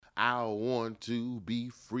I want to be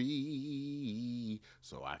free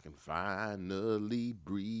so I can finally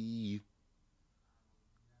breathe.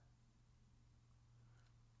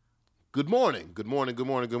 Good morning. Good morning. Good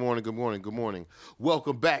morning. Good morning. Good morning. Good morning.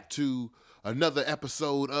 Welcome back to another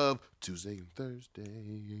episode of Tuesday and Thursday,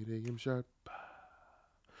 8 a.m. sharp.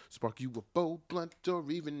 Spark you a bowl, blunt, or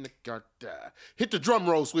even a cart. Hit the drum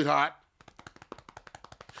roll, sweetheart.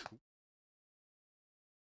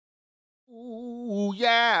 Ooh,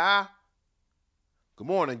 yeah. Good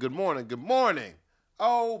morning. Good morning. Good morning.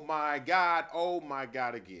 Oh, my God. Oh, my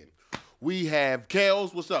God again. We have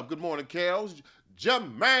Kels. What's up? Good morning, Kels.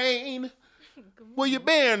 Jermaine. Where you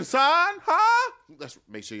been, son? Huh? Let's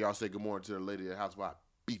make sure y'all say good morning to the lady of the house while I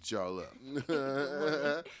beat y'all up.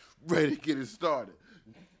 Ready to get it started.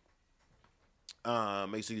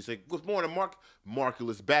 Make sure you say good morning,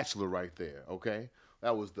 Marculus Bachelor right there. Okay,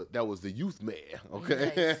 that was the youth mayor.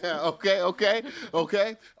 Okay, nice.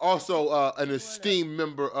 okay. Also, an esteemed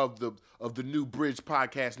member of the New Bridge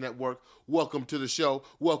Podcast Network. Welcome to the show.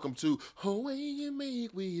 Welcome to Away You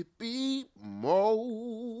Make We Be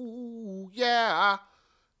Mo. Yeah,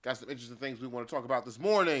 got some interesting things we want to talk about this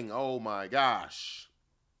morning. Oh my gosh.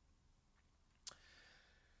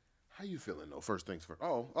 How you feeling though? First things first.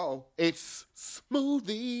 Oh, it's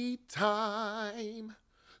smoothie time.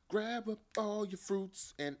 Grab up all your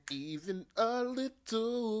fruits and even a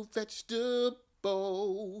little vegetables.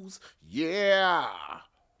 Yeah.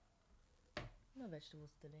 No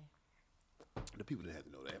vegetables today. The people that had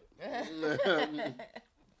to know that.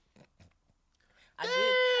 I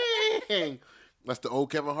did. That's the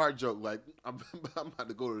old Kevin Hart joke. Like, I'm about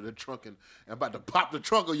to go to the trunk and I'm about to pop the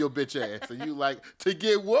trunk on your bitch ass. And you like, to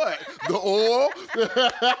get what? The oil?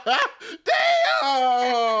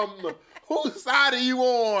 Damn! Whose side are you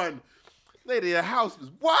on? Lady, the house is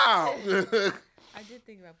wild. I did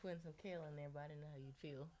think about putting some kale in there, but I didn't know how you'd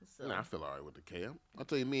feel. So. Nah, I feel all right with the kale. I'll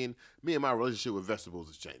tell you, me and my relationship with vegetables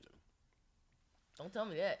is changing. Don't tell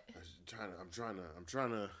me that. I'm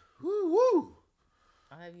trying to. Woo.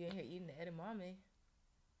 I'll have you in here eating the edamame.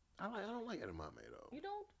 I don't like edamame though. You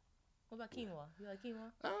don't? What about quinoa? You like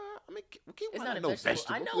quinoa? I mean, quinoa it's not no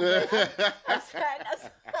vegetable. I know, but I'm trying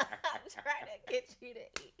to get you to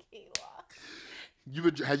eat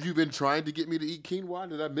quinoa. Have you been trying to get me to eat quinoa?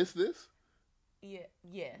 Did I miss this? Yeah.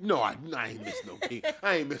 No, I ain't missed no quinoa.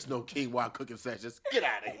 I ain't missed no quinoa cooking sessions. Get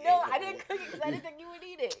out of here. No, I didn't cook it because I didn't think you would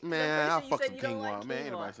eat it. Man, I'll fuck some quinoa, man.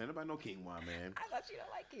 Ain't nobody saying nobody no quinoa, man. I thought you don't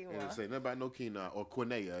like quinoa. Ain't say nobody no quinoa or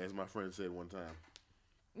quinea, as my friend said one time.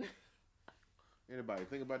 Anybody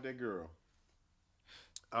think about that girl?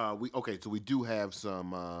 So we do have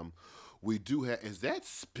some. Is that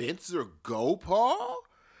Spencer Gopal?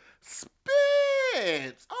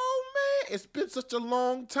 Spence! Oh man, it's been such a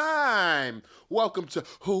long time. Welcome to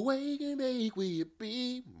Away You Make We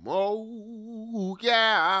Be Mo.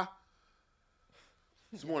 Yeah.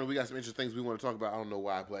 This morning we got some interesting things we want to talk about. I don't know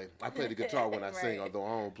why I play. I play the guitar when I sing, although I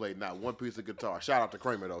don't play not one piece of guitar. Shout out to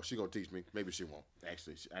Kramer though. She gonna teach me. Maybe she won't.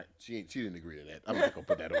 Actually, she didn't agree to that. I'm not gonna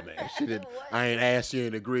put that on there. She didn't. I ain't asked. She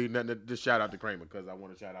ain't agreed. Nothing. Just shout out to Kramer because I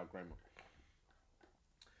want to shout out Kramer.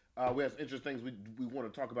 We have some interesting things we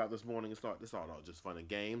want to talk about this morning. It's all just fun and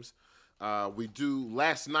games.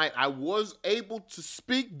 Last night I was able to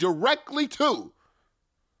speak directly to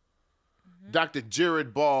Dr.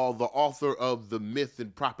 Jared Ball, the author of The Myth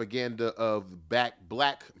and Propaganda of the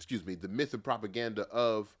Myth and Propaganda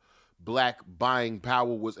of Black Buying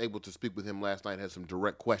Power. Was able to speak with him last night, had some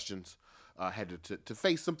direct questions. Had to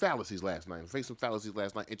face some fallacies last night.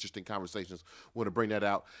 Interesting conversations. Want to bring that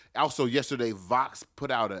out. Also, yesterday, Vox put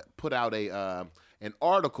out an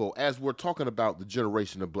article as we're talking about the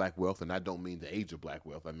generation of black wealth, and I don't mean the age of black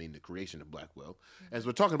wealth. I mean the creation of black wealth. Mm-hmm. As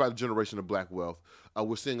we're talking about the generation of black wealth,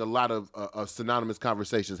 we're seeing a lot of synonymous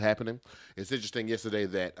conversations happening. It's interesting yesterday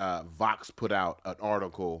that Vox put out an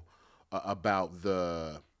article about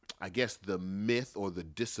the myth or the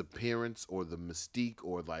disappearance or the mystique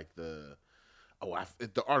or like the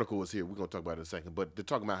article was here. We're going to talk about it in a second. But they're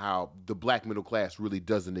talking about how the black middle class really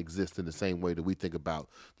doesn't exist in the same way that we think about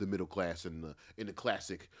the middle class in the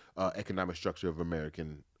classic economic structure of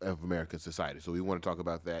American society. So we want to talk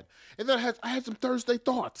about that. And then I had some Thursday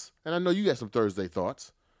thoughts. And I know you got some Thursday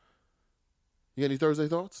thoughts. You got any Thursday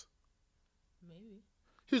thoughts? Maybe.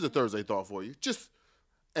 Here's a Thursday thought for you.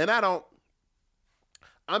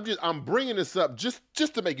 I'm bringing this up just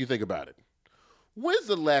to make you think about it. When's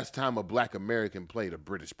the last time a black American played a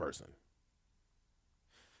British person?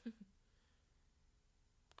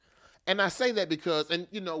 And I say that because, and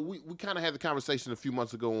you know, we kind of had the conversation a few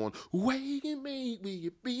months ago on Way You Make Me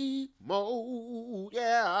Be Mo.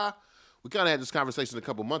 Yeah. We kind of had this conversation a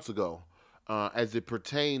couple months ago as it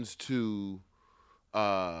pertains to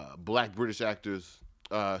black British actors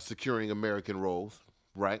securing American roles,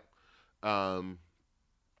 right? But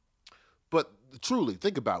truly,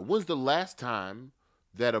 think about it. When's the last time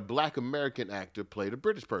that a black American actor played a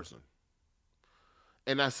British person?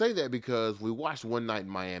 And I say that because we watched One Night in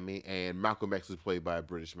Miami, and Malcolm X was played by a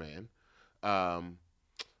British man.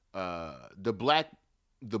 The Black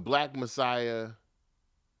Messiah.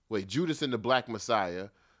 Wait, Judas and the Black Messiah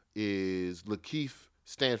is Lakeith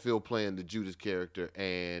Stanfield playing the Judas character,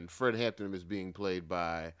 and Fred Hampton is being played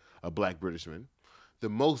by a black Britishman. The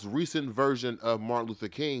most recent version of Martin Luther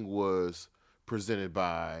King was presented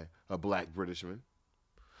by a black Britishman.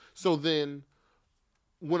 So then,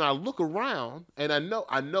 when I look around, and I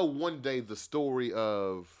know one day the story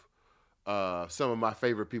of some of my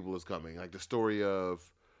favorite people is coming, like the story of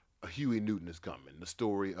Huey Newton is coming, the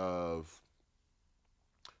story of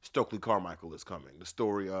Stokely Carmichael is coming, the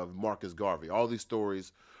story of Marcus Garvey. All these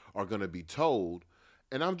stories are going to be told,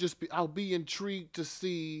 and I'll be intrigued to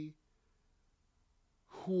see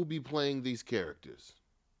who will be playing these characters.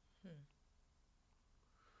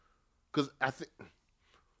 Because I think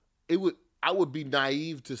I would be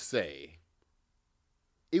naive to say,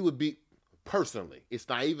 it's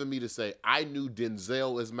naive of me to say I knew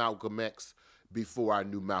Denzel as Malcolm X before I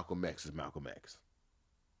knew Malcolm X as Malcolm X.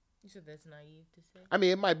 You said that's naive to say? I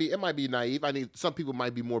mean, it might be naive. I mean, some people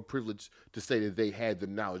might be more privileged to say that they had the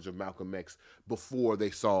knowledge of Malcolm X before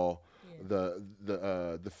they saw the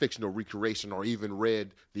fictional recreation or even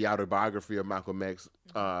read the autobiography of Malcolm X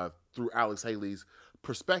through Alex Haley's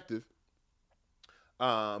perspective.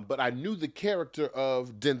 But I knew the character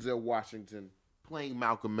of Denzel Washington playing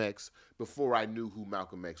Malcolm X before I knew who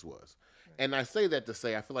Malcolm X was. Right. And I say that to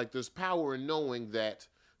say I feel like there's power in knowing that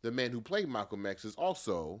the man who played Malcolm X is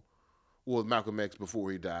also, well, Malcolm X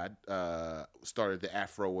before he died, started the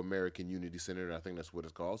Afro-American Unity Center, I think that's what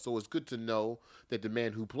it's called. So it's good to know that the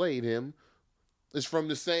man who played him is from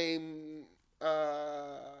the same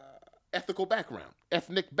ethnic background,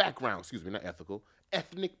 ethnic background,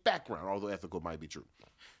 although ethical might be true.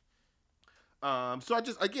 So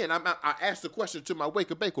I asked the question to my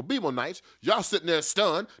Wake Up Bake BMO nights. Y'all sitting there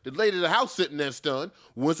stunned. The lady of the house sitting there stunned.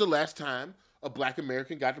 When's the last time a black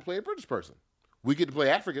American got to play a British person? We get to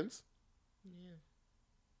play Africans. Yeah.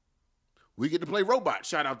 We get to play robots.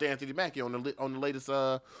 Shout out to Anthony Mackie on the latest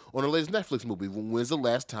Netflix movie. When's the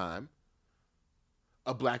last time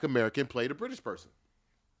a black American played a British person?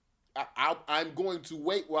 I'm going to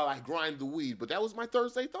wait while I grind the weed, but that was my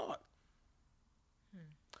Thursday thought.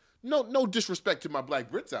 No disrespect to my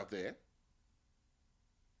black Brits out there.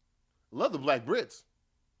 Love the black Brits.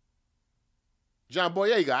 John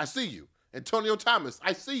Boyega, I see you. Antonio Thomas,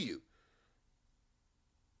 I see you.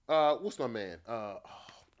 What's my man?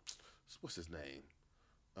 What's his name?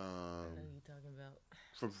 I know who you're talking about.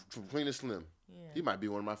 From Clean and Slim. Yeah. He might be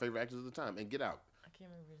one of my favorite actors of the time. And Get Out. I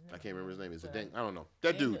can't remember his name. Is it I don't know.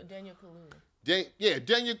 Dude. Daniel Kaluuya.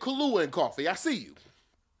 Daniel Kaluuya and Coffee. I see you.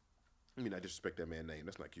 I mean, I disrespect that man's name.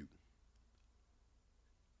 That's not cute.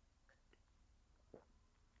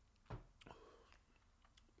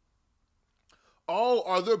 Oh,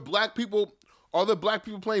 are there black people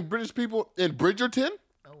playing British people in Bridgerton?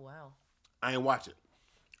 Oh, wow. I ain't watch it.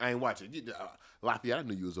 Lafayette, I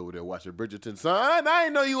knew you was over there watching Bridgerton, son. I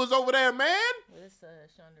didn't know you was over there, man. Well, it's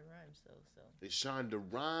Shonda Rhimes, though. So. It's Shonda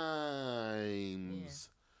Rhimes.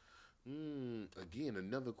 Yeah. Again,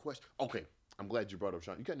 another question. Okay, I'm glad you brought up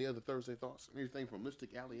Shonda. You got any other Thursday thoughts? Anything from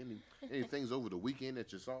Mystic Alley? Any things over the weekend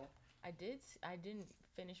that you saw? I didn't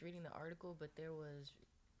finish reading the article, but there was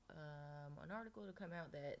an article to come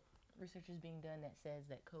out that research is being done that says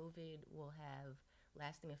that COVID will have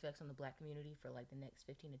lasting effects on the black community for like the next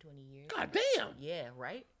 15 to 20 years. God damn. Yeah,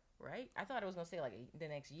 right? I thought it was going to say like the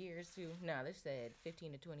next years too. No, they said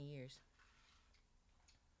 15 to 20 years.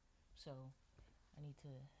 So I need to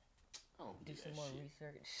do some more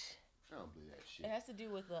research. I don't believe that shit. It has to do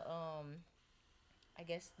with the I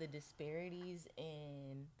guess the disparities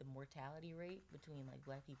in the mortality rate between like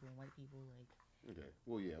black people and white people, like. Okay.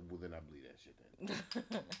 Well, yeah. Well, then I believe that shit then.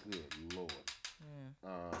 Good Lord.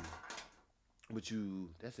 Yeah. But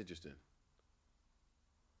that's interesting.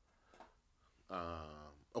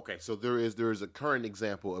 Okay, so there is a current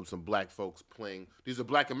example of some black folks playing. These are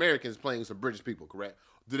black Americans playing some British people, correct?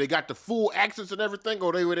 Do they got the full accents and everything,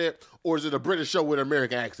 or they were there, or is it a British show with an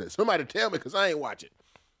American accent? Somebody tell me, because I ain't watching.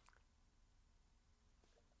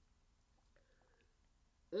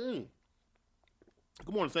 Good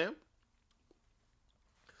morning, Sam.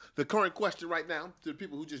 The current question right now to the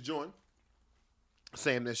people who just joined.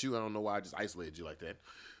 Sam, that's you. I don't know why I just isolated you like that.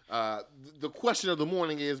 The question of the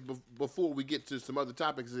morning is, before we get to some other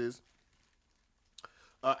topics, is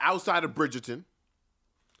outside of Bridgerton,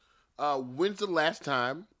 when's the last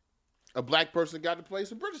time a black person got to play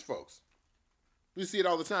some British folks? We see it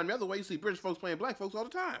all the time. The other way, you see British folks playing black folks all the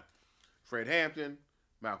time. Fred Hampton,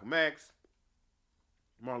 Malcolm X,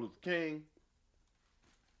 Martin Luther King,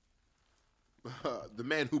 the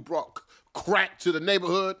man who brought crack to the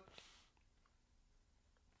neighborhood.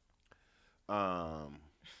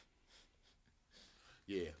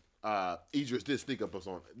 Idris did sneak up us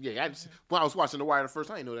on. Yeah, when I was watching The Wire the first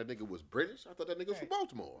time, I didn't know that nigga was British. I thought that nigga was from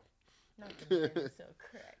Baltimore. Not the man who sell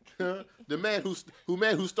crack. The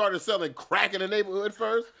man who started selling crack in the neighborhood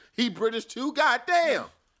first, he British too? Goddamn.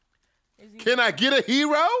 Can I get a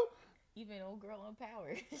hero? Even old girl on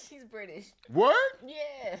Power. She's British. Word?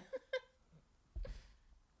 Yeah.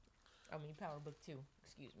 I mean, Power Book 2.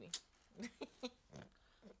 Excuse me.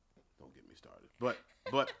 Don't get me started.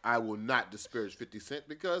 But I will not disparage 50 Cent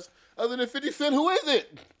because other than 50 Cent, who is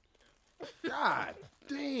it? God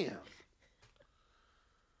damn.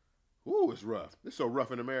 Ooh, it's rough. It's so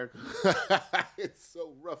rough in America. It's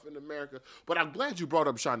so rough in America. But I'm glad you brought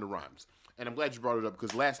up Shonda Rhimes. And I'm glad you brought it up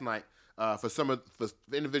because last night, for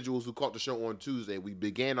individuals who caught the show on Tuesday, we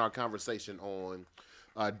began our conversation on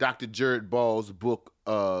Dr. Jared Ball's book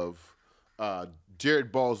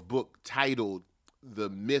titled The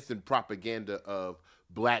Myth and Propaganda of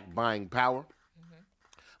Black Buying Power.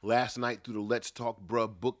 Mm-hmm. Last night through the Let's Talk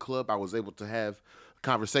Bruh book club, I was able to have a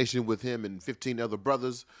conversation with him and 15 other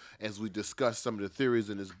brothers as we discussed some of the theories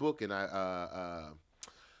in his book, and I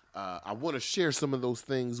want to share some of those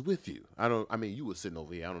things with you. I mean, you were sitting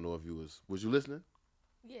over here. I don't know if you was you listening?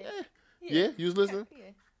 Yeah, you was listening?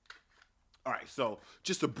 Yeah. All right, so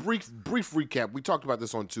just a brief recap. We talked about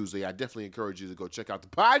this on Tuesday. I definitely encourage you to go check out the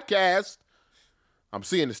podcast. I'm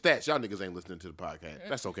seeing the stats. Y'all niggas ain't listening to the podcast.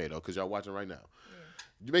 That's okay, though, because y'all watching right now.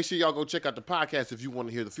 Yeah. Make sure y'all go check out the podcast if you want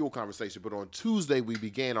to hear the full conversation. But on Tuesday, we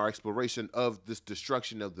began our exploration of this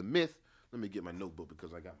destruction of the myth. Let me get my notebook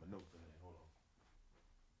because I got my notes in there. Hold on.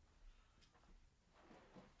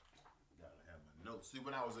 Gotta have my notes. See,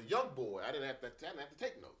 when I was a young boy, I didn't have to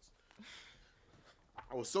take notes.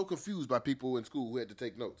 I was so confused by people in school who had to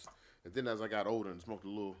take notes. And then as I got older and smoked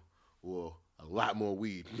a lot more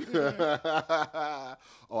weed.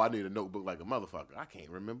 Oh, I need a notebook like a motherfucker. I can't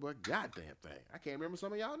remember a goddamn thing. I can't remember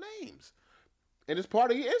some of y'all names. And it's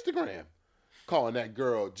part of your Instagram. Calling that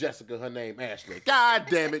girl Jessica, her name Ashley. God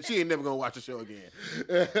damn it, she ain't never gonna watch the show again. I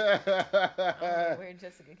don't know where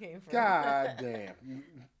Jessica came from. God damn.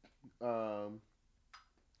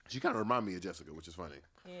 She kind of remind me of Jessica, which is funny.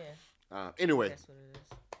 Yeah. Anyway. That's what it is.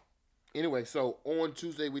 Anyway, so on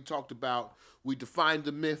Tuesday we defined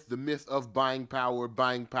the myth of buying power.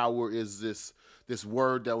 Buying power is this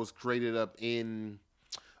word that was created up in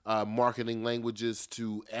marketing languages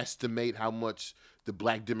to estimate how much the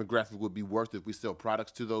black demographic would be worth if we sell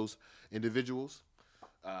products to those individuals.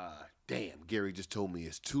 Damn, Gary just told me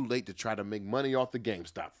it's too late to try to make money off the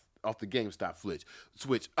GameStop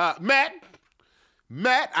switch.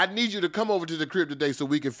 Matt, I need you to come over to the crib today so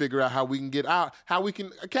we can figure out how we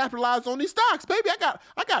can capitalize on these stocks, baby. I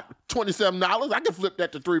got $27. I can flip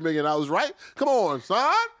that to $3 million, right? Come on,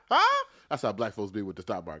 son. Huh? That's how black folks be with the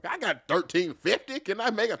stock market. I got $1,350. Can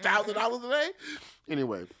I make $1,000 a day?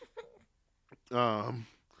 Anyway,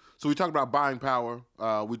 so we talked about buying power.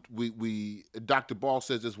 Dr. Ball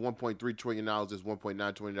says this $1.3 trillion, this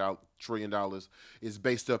 $1.9 trillion is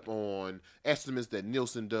based up on estimates that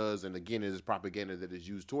Nielsen does, and again, it is propaganda that is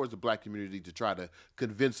used towards the black community to try to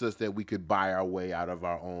convince us that we could buy our way out of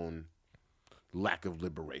our own lack of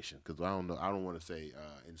liberation. Because I don't want to say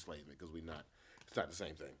enslavement because it's not the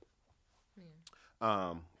same thing.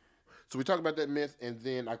 Yeah. So we talked about that myth, and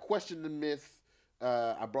then I questioned the myth.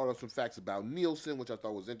 I brought up some facts about Nielsen, which I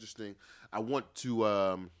thought was interesting. I want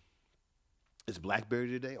to. Is BlackBerry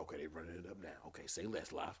today? Okay, they're running it up now. Okay, say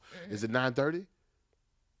less, live. Mm-hmm. Is it 9:30?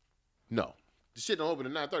 No, the shit don't open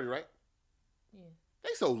at 9:30, right? Yeah.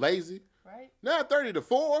 They so lazy. Right. 9:30 to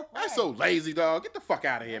 4. Right. That's so lazy, dog. Get the fuck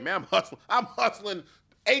out of here, man. I'm hustling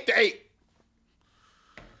 8 to 8.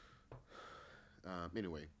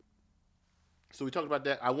 Anyway. So we talked about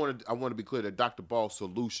that. I want to be clear that Dr. Ball's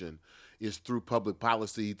solution is through public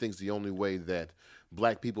policy. He thinks the only way that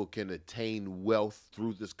black people can attain wealth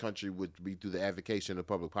through this country would be through the advocacy of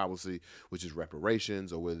public policy, which is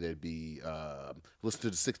reparations, or whether it be listen to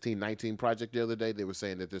the 1619 Project the other day. They were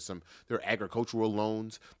saying that there are agricultural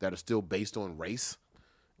loans that are still based on race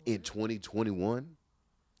in 2021.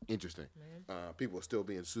 Interesting. People are still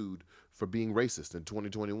being sued for being racist in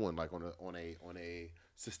 2021, like on a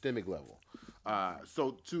systemic level.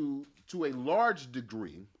 So to a large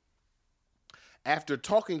degree, after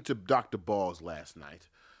talking to Dr. Balls last night,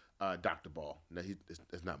 Dr. Ball. No,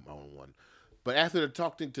 it's not my own one. But after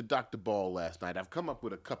talking to Dr. Ball last night, I've come up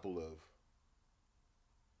with a couple of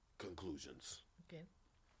conclusions. Okay.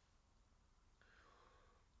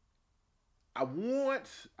 I want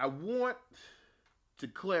to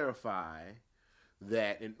clarify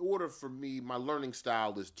that in order for me, my learning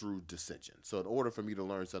style is through dissension. So in order for me to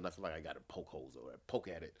learn something, I feel like I got to poke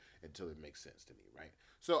at it until it makes sense to me, right?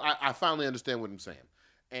 So I finally understand what I'm saying.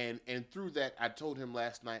 And through that, I told him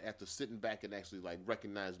last night after sitting back and actually like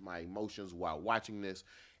recognize my emotions while watching this,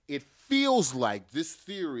 it feels like this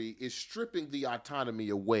theory is stripping the autonomy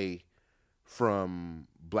away from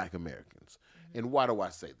Black Americans. Mm-hmm. And why do I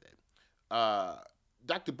say that?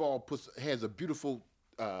 Dr. Ball has a beautiful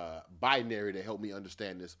binary to help me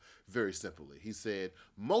understand this very simply. He said,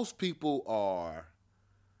 most people are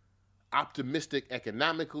optimistic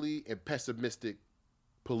economically and pessimistic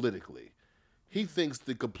politically. He thinks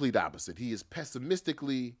the complete opposite. He is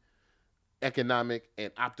pessimistically economic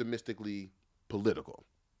and optimistically political,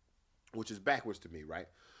 which is backwards to me, right?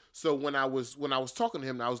 So when I was talking to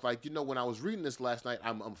him, I was like, when I was reading this last night,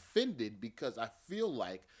 I'm offended because I feel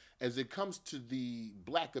like as it comes to the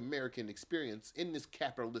Black American experience in this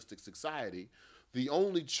capitalistic society, the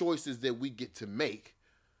only choices that we get to make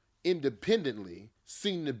independently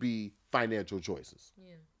seem to be financial choices.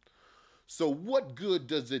 Yeah. So what good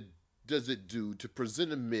does it do to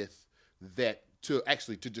present a myth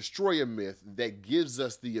to destroy a myth that gives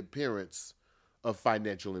us the appearance of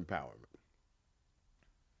financial empowerment?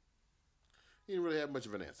 He didn't really have much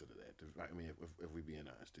of an answer to that. I mean, if we're being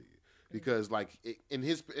honest to you, because in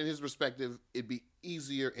his perspective, it'd be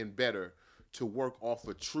easier and better to work off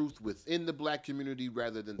of truth within the Black community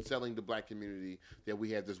rather than telling the Black community that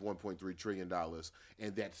we have this $1.3 trillion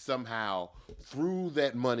and that somehow through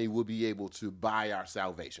that money we'll be able to buy our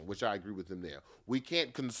salvation, which I agree with him there. We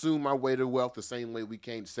can't consume our way to wealth the same way we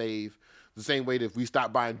can't save, the same way that if we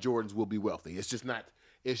stop buying Jordans, we'll be wealthy. It's just not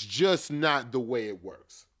the way it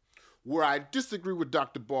works. Where I disagree with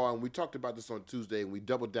Dr. Ball, and we talked about this on Tuesday, and we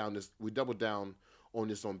doubled down on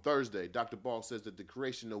this on Thursday. Dr. Ball says that the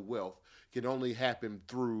creation of wealth can only happen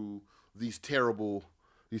through these terrible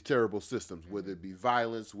systems, whether it be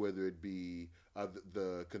violence, whether it be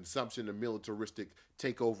the consumption of militaristic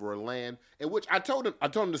takeover of land, in which I told him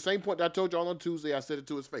the same point that I told y'all on Tuesday. I said it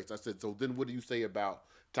to his face. I said, so then what do you say about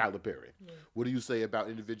Tyler Perry? Yeah. What do you say about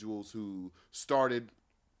individuals who started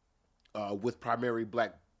with primary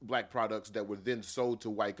black products that were then sold to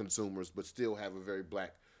white consumers but still have a very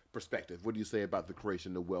Black perspective? What do you say about the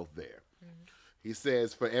creation of wealth there? Mm-hmm. He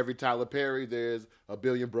says for every Tyler Perry, there's a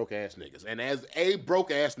billion broke ass niggas. And as a broke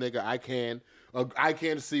ass nigga, I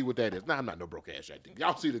can see what that is. Nah, I'm not no broke ass right there.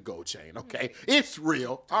 Y'all see the gold chain, okay? It's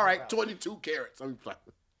real. All right, 22 carats.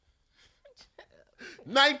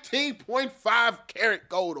 19.5 karat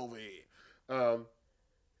gold over here.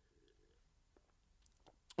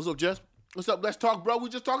 What's up, Jess? What's up? Let's talk, bro. We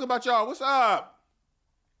just talking about y'all. What's up?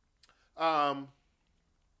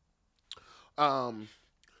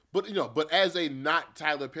 But as a not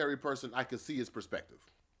Tyler Perry person, I can see his perspective.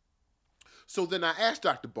 So then I asked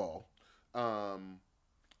Dr. Ball, I'm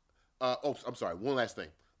sorry, one last thing.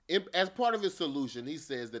 As part of his solution, he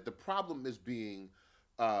says that the problem is being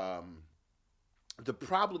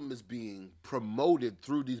promoted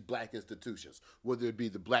through these Black institutions, whether it be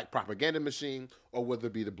the Black propaganda machine or whether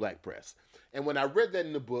it be the Black press. And when I read that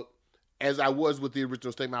in the book, as I was with the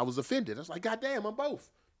original statement, I was offended. I was like, God damn, I'm both.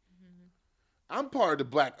 I'm part of the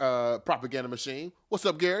Black propaganda machine. What's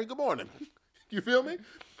up, Gary? Good morning. You feel me?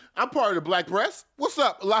 I'm part of the Black press. What's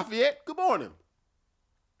up, Lafayette? Good morning.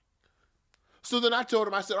 So then I told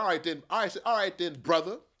him, I said, all right then,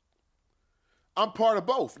 brother. I'm part of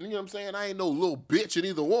both. You know what I'm saying? I ain't no little bitch in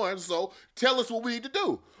either one. So tell us what we need to do.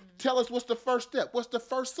 Mm-hmm. Tell us what's the first step. What's the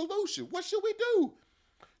first solution? What should we do?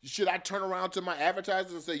 Should I turn around to my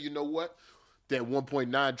advertisers and say, you know what? That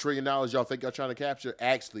 $1.9 trillion y'all think y'all trying to capture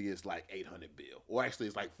actually is like $800 billion, or actually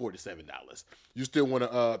it's like $47. You still want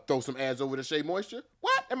to throw some ads over to Shea Moisture?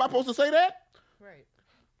 What? Am I supposed to say that? Right.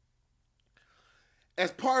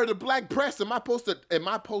 As part of the Black press, am I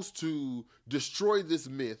supposed to destroy this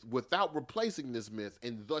myth without replacing this myth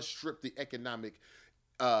and thus strip the economic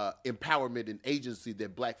empowerment and agency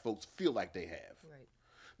that Black folks feel like they have? Right.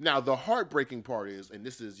 Now, the heartbreaking part is, and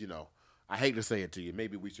this is, I hate to say it to you.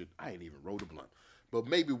 Maybe we should, I ain't even rolled a blunt, but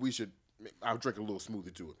maybe we should, I'll drink a little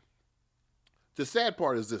smoothie to it. The sad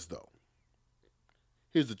part is this, though.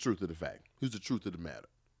 Here's the truth of the fact. Here's the truth of the matter.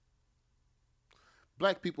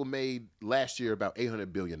 Black people made last year about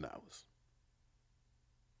 $800 billion. Right.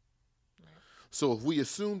 So if we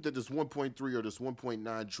assume that this 1.3 or this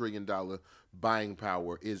 1.9 trillion dollar buying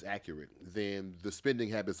power is accurate, then the spending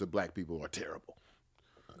habits of black people are terrible.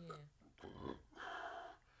 Yeah.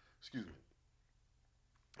 Excuse me.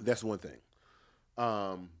 That's one thing.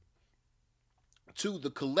 Two,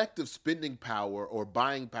 the collective spending power or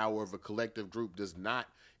buying power of a collective group does not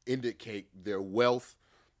indicate their wealth,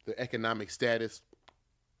 their economic status,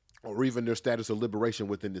 or even their status of liberation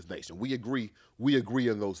within this nation. We agree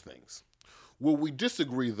on those things. Where we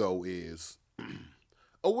disagree, though, is,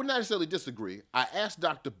 we're not necessarily disagree. I asked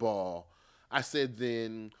Dr. Ball, I said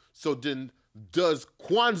then does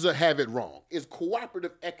Kwanzaa have it wrong? Is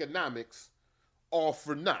cooperative economics all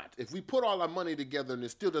for naught? If we put all our money together and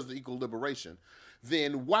it still doesn't equal liberation,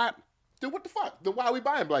 then what the fuck? Then why are we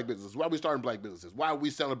buying black businesses? Why are we starting black businesses? Why are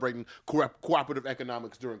we celebrating cooperative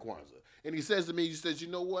economics during Kwanzaa? And he says to me, you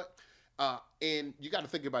know what? And you got to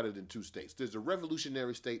think about it in two states. There's a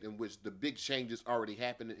revolutionary state in which the big changes already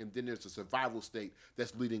happened, and then there's a survival state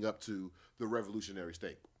that's leading up to the revolutionary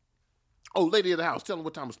state. Oh, lady of the house, tell them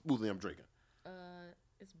what time of smoothie I'm drinking.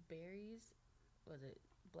 It's berries. Was it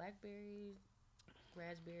blackberries,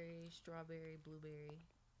 raspberry, strawberry, blueberry,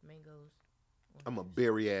 mangoes? I'm a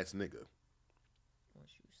berry ass nigga.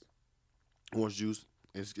 Orange juice.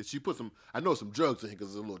 And she put some, I know some drugs in here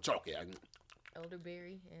because it's a little chalky.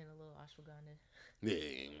 Elderberry and a little ashwagandha.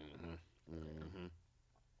 Yeah.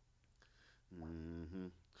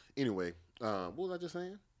 Anyway, what was I just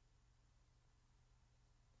saying?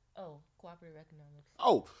 Oh, cooperative economics.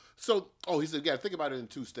 He said, yeah, think about it in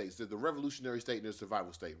two states. There's the revolutionary state and the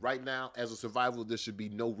survival state. Right now, as a survival, there should be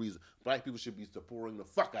no reason. Black people should be supporting the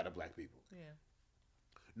fuck out of black people. Yeah.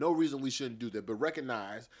 No reason we shouldn't do that, but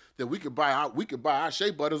recognize that we could buy our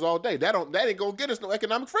shea butters all day. That ain't gonna get us no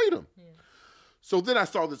economic freedom. Yeah. So then I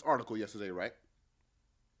saw this article yesterday, right?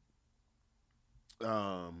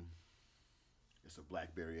 It's a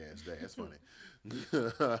blackberry ass day. That's funny.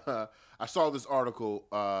 I saw this article.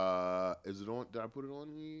 Is it on? Did I put it on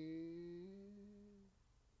here?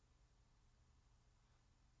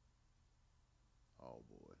 Oh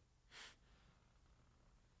boy.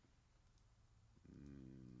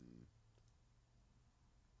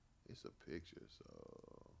 It's a picture, so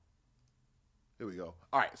here we go.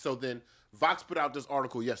 All right, so then Vox put out this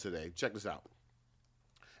article yesterday. Check this out.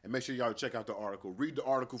 And make sure y'all check out the article. Read the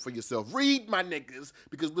article for yourself. Read, my niggas,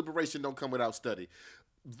 because liberation don't come without study.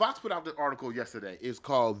 Vox put out the article yesterday. It's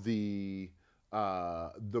called the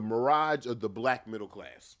Mirage of the Black Middle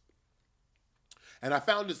Class. And I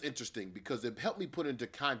found this interesting because it helped me put into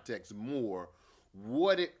context more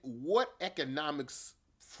what economics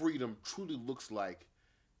freedom truly looks like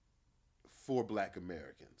for black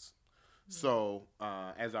Americans. So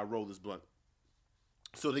as I roll this blunt,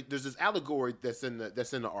 so there's this allegory that's in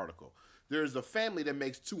the article. There's a family that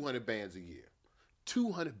makes 200 bands a year.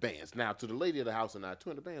 200 bands. Now, to the lady of the house and I,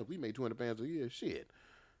 200 bands, we made 200 bands a year. Shit.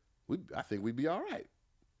 I think we'd be all right.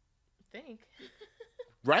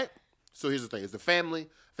 Right? So here's the thing. It's a family.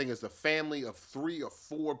 I think it's a family of 3 or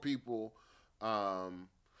 4 people.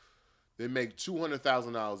 They make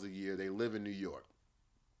 $200,000 a year. They live in New York.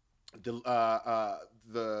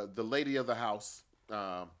 The lady of the house,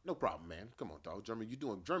 no problem, man. Come on, dog. Jeremy,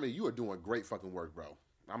 you are doing great fucking work, bro.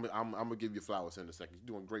 I'm gonna give you flowers in a second.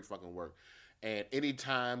 You're doing great fucking work. And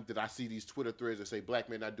anytime that I see these Twitter threads that say black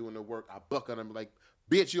men not doing their work, I buck on them like,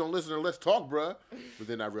 bitch, you don't listen to Let's Talk, bruh. But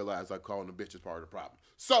then I realize I calling the bitch is part of the problem.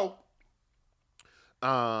 So,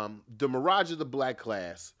 the Mirage of the Black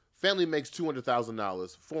Class, family makes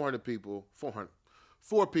 $200,000, 400 people,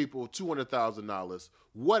 4 people, $200,000.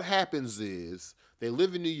 What happens is they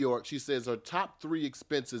live in New York. She says her top 3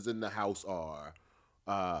 expenses in the house are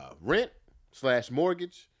rent /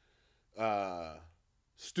 mortgage,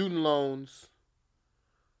 student loans,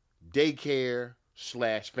 daycare /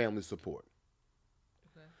 family support.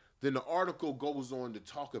 Okay. Then the article goes on to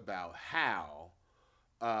talk about how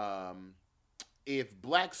if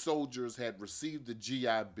black soldiers had received the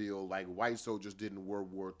GI Bill like white soldiers did in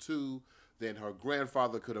World War II, then her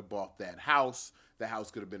grandfather could have bought that house. The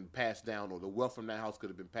house could have been passed down, or the wealth from that house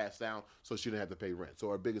could have been passed down, so she didn't have to pay rent.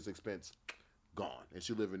 So her biggest expense, gone. And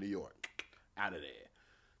she lived in New York. Out of there.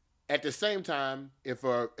 At the same time, if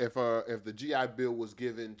the GI Bill was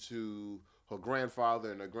given to her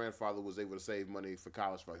grandfather and her grandfather was able to save money for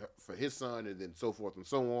college for his son, and then so forth and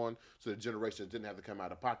so on, so the generations didn't have to come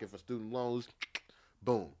out of pocket for student loans,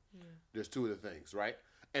 boom. Yeah. There's 2 of the things, right?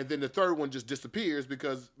 And then the third one just disappears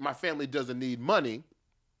because my family doesn't need money.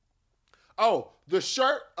 Oh, the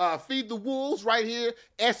shirt, Feed the Wolves right here,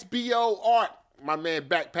 SBO Art. My man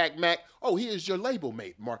Backpack Mac. Oh, he is your label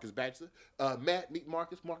mate, Marcus Baxter. Matt, meet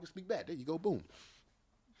Marcus. Marcus, meet Matt. There you go, boom.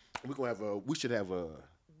 We should have a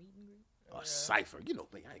Meet and greet? a cipher. You know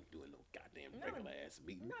me, I ain't doing no goddamn Not a- regular ass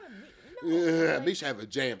meeting. Not a meet. No. Yeah, like, we should have a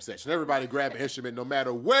jam session. Everybody grab an instrument, no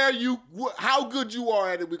matter how good you are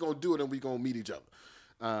at it. We're gonna do it, and we're gonna meet each other.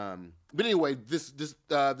 But anyway, this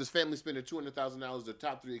family spending $200,000. Their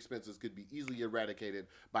top 3 expenses could be easily eradicated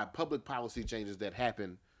by public policy changes that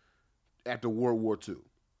happened after World War II.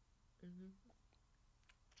 Mm-hmm.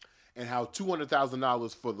 And how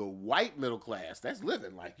 $200,000 for the white middle class, that's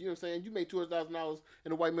living. Like, you know what I'm saying? You make $200,000 in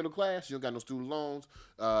the white middle class, you don't got no student loans,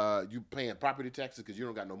 you paying property taxes because you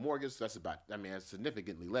don't got no mortgage. So that's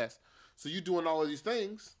significantly less. So you doing all of these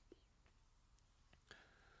things,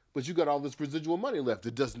 but you got all this residual money left.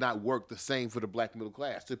 It does not work the same for the black middle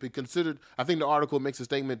class. To be considered, I think the article makes a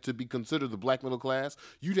statement, to be considered the black middle class,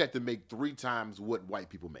 you'd have to make 3 times what white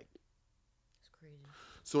people make. It's crazy.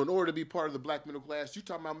 So in order to be part of the black middle class, you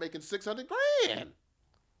talking about making $600,000.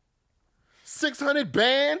 600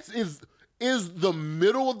 bands is the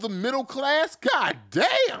middle of the middle class? God damn.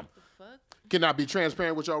 The fuck? Can I be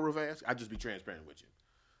transparent with y'all real fast? I'll just be transparent with you.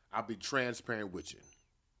 I'll be transparent with you.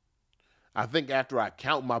 I think after I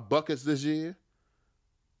count my buckets this year,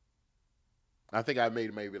 I think I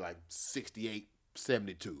made maybe like 68,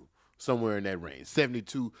 72, somewhere in that range.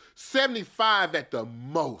 72, 75 at the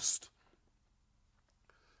most.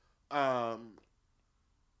 Right,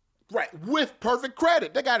 with perfect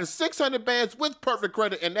credit. They got a 600 bands with perfect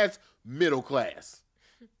credit, and that's middle class.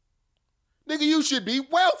 Nigga, you should be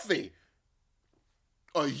wealthy.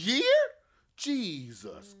 A year?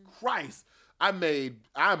 Jesus Christ.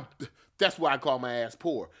 That's why I call my ass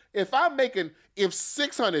poor. If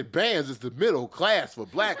 600 bands is the middle class for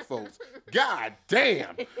black folks, god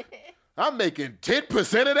damn, I'm making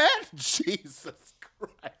 10% of that? Jesus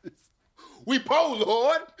Christ. We poor,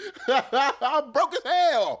 Lord. I'm broke as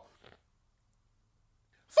hell.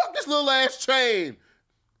 Fuck this little ass chain.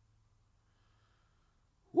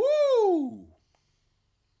 Woo.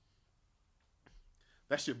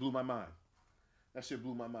 That shit blew my mind.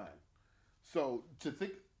 So to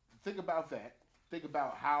think about that. Think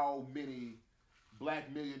about how many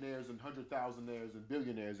black millionaires and 100,000aires and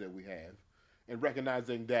billionaires that we have, and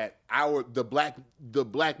recognizing that the black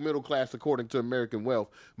middle class, according to American Wealth,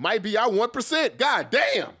 might be our 1%. God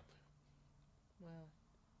damn. Wow.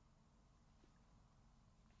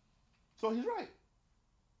 So he's right.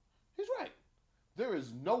 There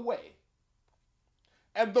is no way.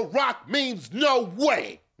 And The Rock means no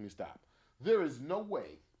way. Let me stop. There is no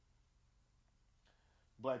way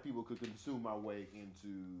black people could consume our way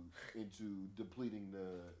into depleting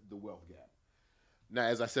the wealth gap. Now,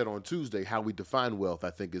 as I said on Tuesday, how we define wealth,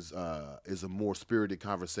 I think, is a more spirited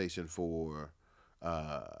conversation for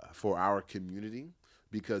our community,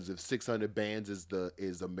 because if 600 bands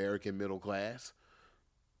is American middle class,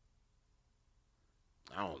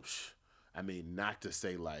 not to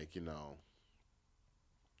say like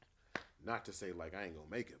I ain't gonna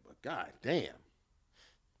make it, but god damn,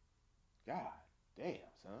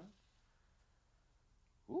 son.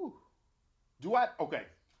 Ooh. Okay.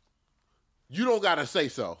 You don't gotta say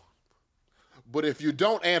so. But if you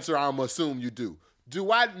don't answer, I'm assume you do.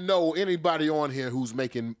 Do I know anybody on here who's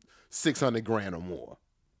making $600,000 or more?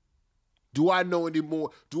 Do I know any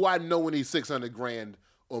more? Do I know any $600,000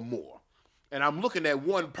 or more? And I'm looking at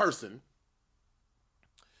one person.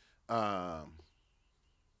 I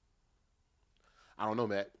don't know,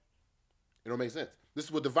 Matt. It don't make sense. This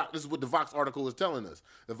is what the Vox article is telling us.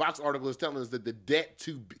 The Vox article is telling us that the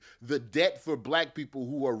debt for black people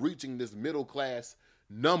who are reaching this middle class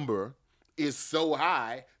number is so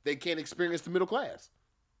high they can't experience the middle class.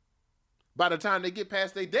 By the time they get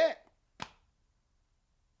past their debt.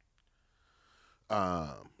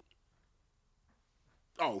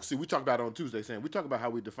 We talked about it on Tuesday, saying we talk about how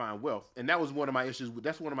we define wealth, and that was one of my issues.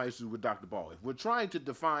 That's one of my issues with Dr. Ball. If we're trying to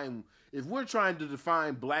define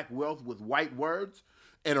black wealth with white words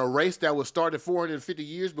in a race that was started 450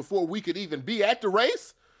 years before we could even be at the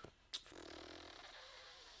race,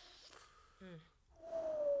 You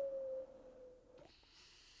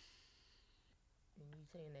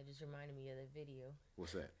saying that just reminded me of that video.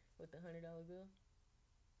 What's that? With the $100 bill.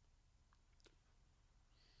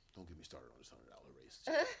 Don't get me started on this $100 race.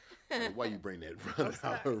 Why you bring that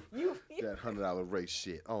 $100 race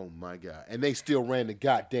shit? Oh my god! And they still ran the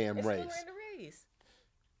goddamn race. Still ran the race.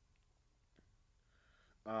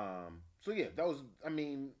 So yeah, that was.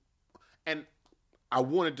 And I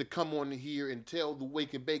wanted to come on here and tell the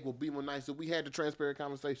Wake and Bake with Beamer Nights that we had the transparent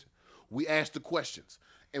conversation. We asked the questions,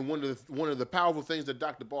 and one of the powerful things that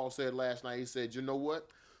Dr. Ball said last night, he said, "You know what?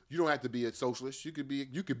 You don't have to be a socialist. You could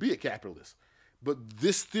be a capitalist." But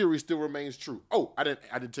this theory still remains true. Oh, I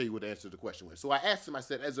didn't tell you what the answer to the question was. So I asked him, I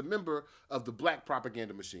said, as a member of the black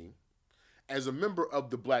propaganda machine, as a member of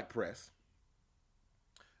the black press,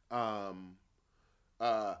 what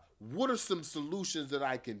are some solutions that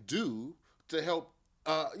I can do to help,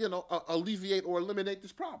 alleviate or eliminate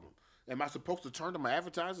this problem? Am I supposed to turn to my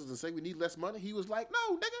advertisers and say we need less money? He was like,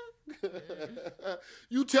 no, nigga.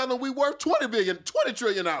 You tell them we worth $20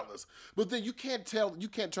 trillion. But then you can't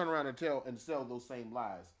turn around and sell those same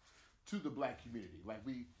lies to the black community. Like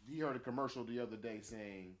he heard a commercial the other day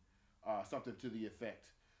saying something to the effect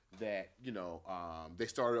that, they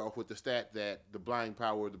started off with the stat that the buying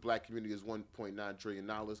power of the black community is $1.9 trillion.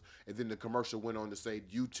 And then the commercial went on to say,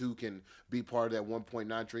 you too can be part of that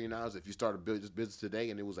 $1.9 trillion if you start a business today.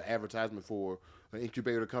 And it was an advertisement for an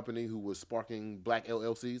incubator company who was sparking black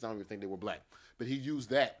LLCs. I don't even think they were black. But he used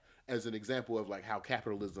that as an example of like how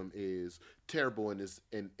capitalism is terrible in this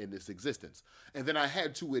existence. And then I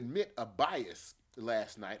had to admit a bias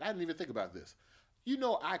last night. I didn't even think about this.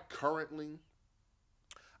 I currently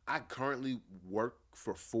work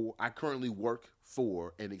for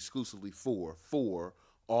and exclusively for 4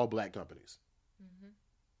 all black companies. Mm-hmm.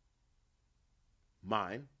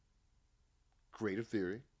 Mine, Creative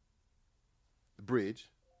Theory, The Bridge,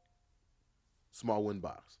 Small Wind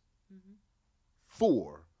Box. Mm-hmm.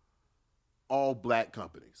 4 all black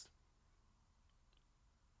companies.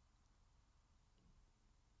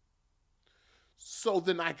 So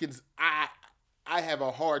then I have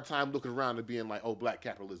a hard time looking around and being like, oh, black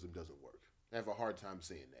capitalism doesn't work. I have a hard time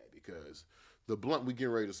seeing that because the blunt we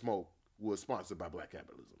getting ready to smoke was sponsored by black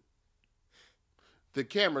capitalism. The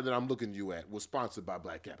camera that I'm looking at you at was sponsored by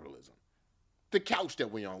black capitalism. The couch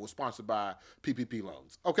that we're on was sponsored by PPP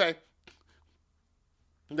loans. Okay?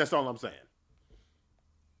 That's all I'm saying.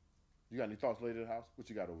 You got any thoughts later at the house? What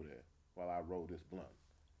you got over there while I roll this blunt?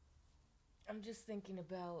 I'm just thinking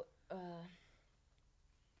about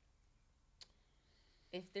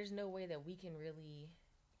if there's no way that we can really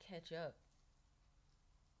catch up,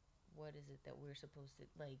 what is it that we're supposed to,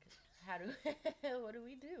 like, what do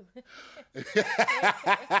we do?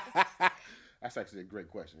 That's actually a great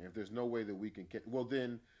question. If there's no way that we can catch, well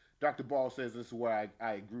then, Dr. Ball says this is where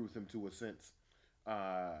I agree with him to a sense.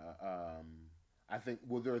 I think,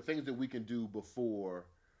 there are things that we can do before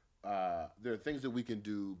the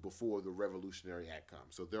Revolutionary Act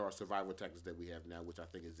comes. So there are survival tactics that we have now, which I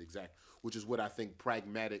think which is what I think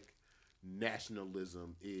pragmatic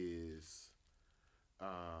nationalism is.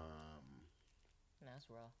 That's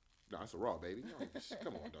raw. No, it's a raw, baby. No,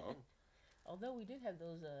 come on, dog. Although we did have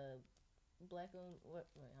those black-owned, I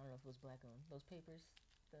don't know if it was black-owned, those papers,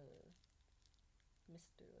 the what's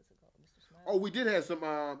it called? Mr. Smile? Oh, we did have some,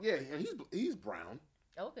 and he's brown.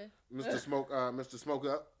 Okay. Mr. Smoke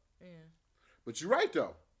Up. Yeah. But you're right,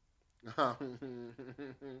 though.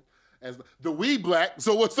 As the weed black,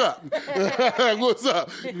 so what's up? What's up?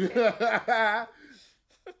 They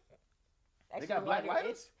got black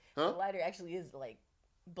lighters? Huh? The lighter actually is like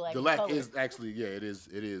black. The light is actually, it is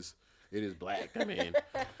black. I mean,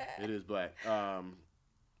 it is black.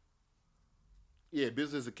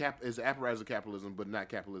 Business is an apparatus of capitalism, but not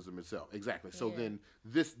capitalism itself. Exactly. So then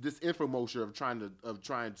this infomercial of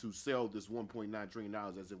trying to sell this $1.9 trillion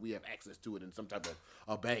as if we have access to it in some type of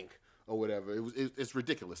a bank or whatever, it's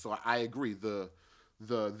ridiculous. So I agree. The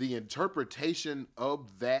interpretation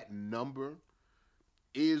of that number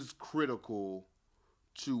is critical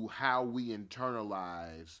to how we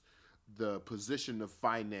internalize the position of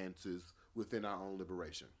finances within our own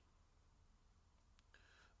liberation.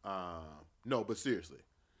 No, but seriously,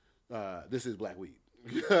 this is black weed.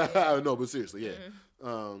 No, but seriously, yeah.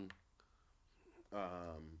 Mm-hmm.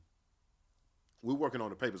 We're working on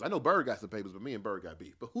the papers. I know Bird got some papers, but me and Bird got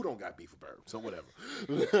beef. But who don't got beef with Bird? So whatever.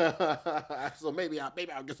 So maybe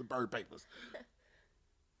I'll get some Bird papers.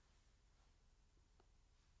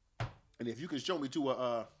 And if you can show me to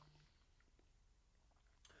a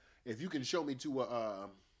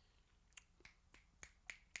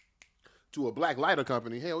black lighter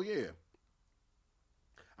company, hell yeah.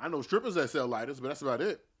 I know strippers that sell lighters, but that's about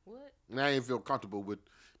it. What? And I ain't feel comfortable with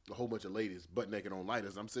a whole bunch of ladies butt naked on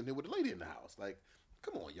lighters. I'm sitting here with a lady in the house. Like,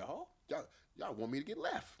 come on, y'all. Y'all want me to get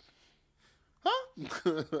left. Huh?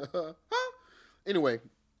 Huh? Anyway,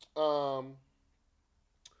 we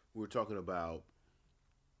were talking about,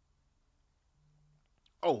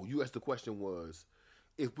 you asked the question was,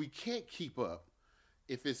 if we can't keep up,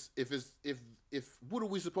 if what are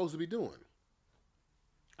we supposed to be doing?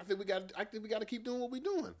 I think we got to keep doing what we're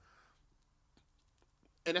doing.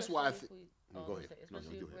 And that's why I think. Go ahead.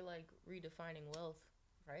 Especially if we're like redefining wealth,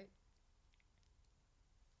 right?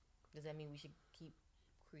 Does that mean we should keep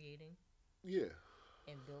creating? Yeah.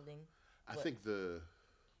 and building. I But think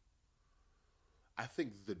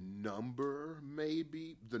the number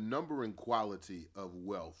maybe the number and quality of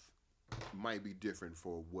wealth might be different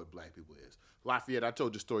for what black people is. Lafayette, I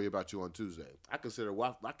told you a story about you on Tuesday. I consider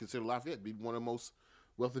Lafayette to be one of the most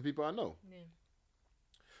wealthy people I know. yeah,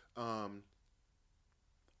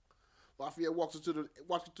 Lafayette walks into the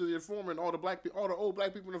Informer, and all the old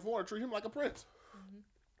black people in the Informer treat him like a prince.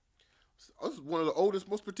 This is one of the oldest,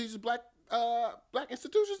 most prestigious black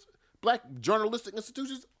institutions, black journalistic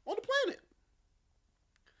institutions on the planet.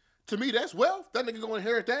 To me, that's wealth. That nigga gonna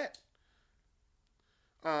inherit that.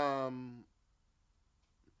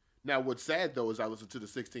 Now, what's sad though is I listened to the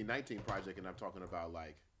 1619 Project, and I'm talking about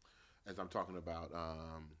oh,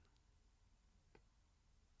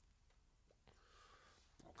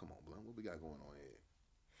 come on, Blunt, what we got going on here?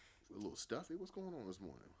 A little stuffy. What's going on this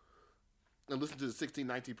morning? I listened to the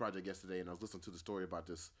 1619 Project yesterday, and I was listening to the story about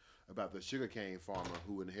the sugarcane farmer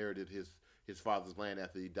who inherited his father's land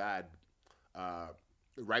after he died.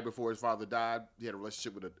 Right before his father died, he had a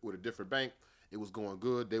relationship with a different bank. It was going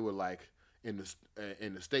good. They were like in the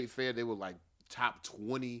state fair. They were like top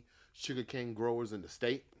 20 sugarcane growers in the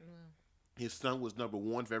state. His son was number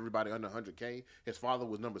 1 for everybody under 100K. His father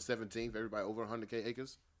was number 17 for everybody over 100K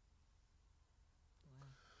acres.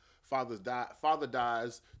 Father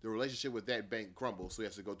dies. The relationship with that bank crumbles, so he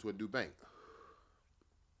has to go to a new bank.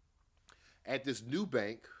 At this new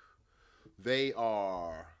bank, they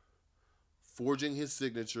are forging his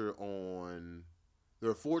signature on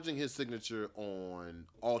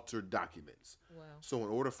altered documents. wow. So in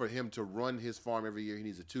order for him to run his farm every year, he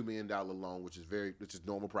needs a $2 million loan, which is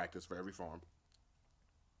normal practice for every farm.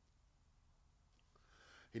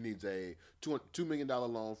 He needs a $2 million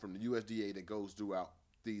loan from the USDA that goes throughout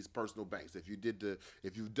these personal banks. If you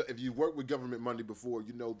worked with government money before,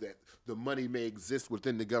 you know that the money may exist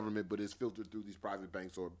within the government, but it's filtered through these private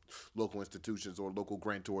banks or local institutions or local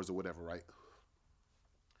grantors or whatever, right?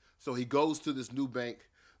 So he goes to this new bank.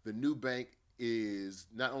 The new bank is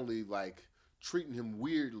not only like treating him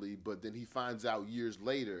weirdly, but then he finds out years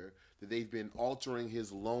later that they've been altering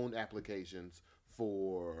his loan applications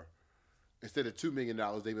for, instead of $2 million,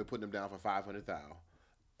 they've been putting him down for $500,000.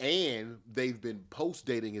 And they've been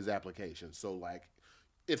post-dating his application. So, like,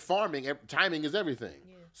 farming, timing is everything.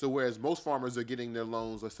 Yeah. So, whereas most farmers are getting their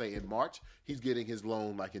loans, let's say, in March, he's getting his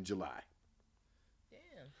loan, like, in July. Damn.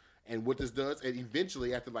 And what this does, and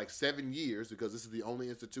eventually, after, like, 7 years, because this is the only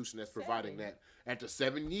institution that's providing that, after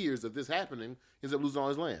 7 years of this happening, he ends up losing all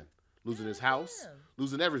his land, losing his house,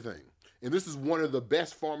 losing everything. And this is one of the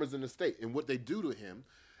best farmers in the state. And what they do to him,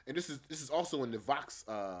 and this is also in the Vox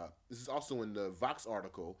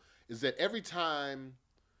article, is that every time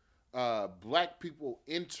black people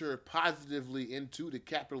enter positively into the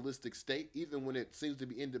capitalistic state, even when it seems to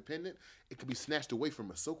be independent, it can be snatched away from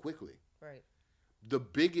us so quickly. Right. The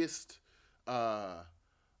biggest, the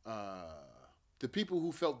people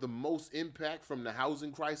who felt the most impact from the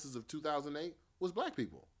housing crisis of 2008 was black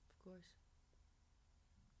people. Of course.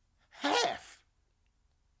 Half.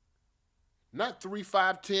 Not 3,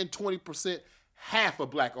 5, 10, 20%. Half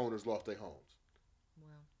of black owners lost their homes. Wow.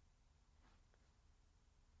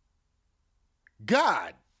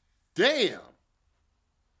 God damn.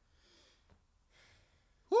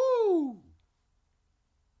 Woo.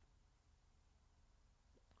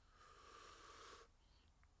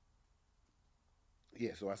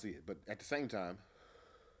 Yeah, so I see it. But at the same time,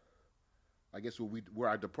 I guess where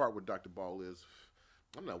I depart with Dr. Ball is,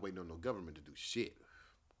 I'm not waiting on no government to do shit.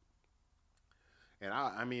 And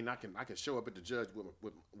I mean, I can show up at the judge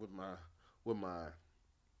with my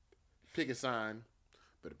picket sign,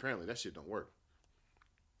 but apparently that shit don't work.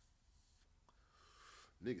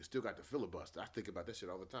 Niggas still got the filibuster. I think about that shit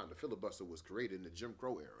all the time. The filibuster was created in the Jim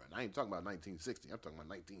Crow era, and I ain't talking about 1960. I'm talking about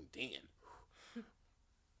 1910,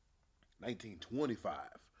 1925.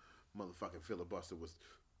 Motherfucking filibuster was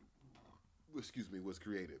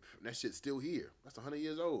created. And that shit's still here. That's 100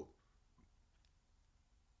 years old.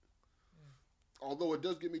 Although it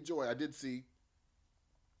does give me joy, I did see.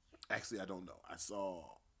 Actually, I don't know.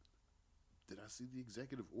 Did I see the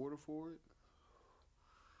executive order for it?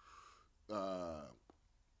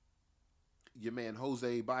 Your man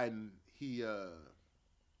Jose Biden,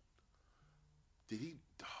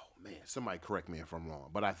 somebody correct me if I'm wrong,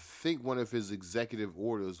 but I think one of his executive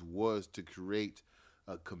orders was to create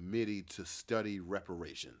a committee to study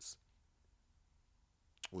reparations,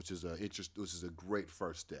 which is a great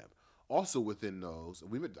first step. Also within those, I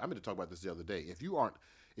meant to talk about this the other day. If you aren't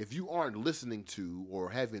listening to or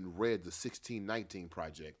haven't read the 1619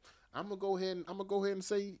 Project, I'm gonna go ahead and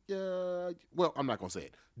say, well, I'm not gonna say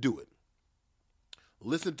it. Do it.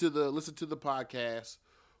 Listen to the podcast.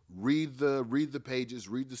 Read the pages.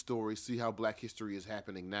 Read the story. See how Black history is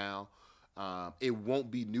happening now. It won't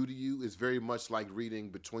be new to you. It's very much like reading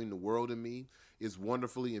Between the World and Me. It's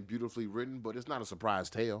wonderfully and beautifully written, but it's not a surprise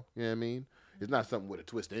tale. You know what I mean? It's not something with a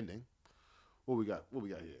twist ending. What we got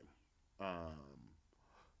here?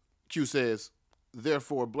 Q says,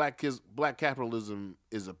 therefore, black capitalism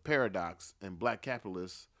is a paradox, and black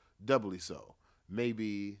capitalists doubly so.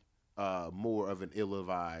 Maybe more of an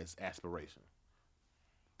ill-advised aspiration.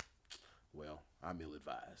 Well, I'm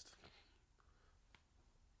ill-advised.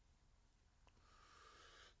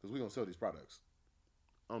 Because we're going to sell these products.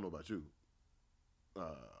 I don't know about you.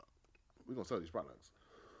 We're going to sell these products.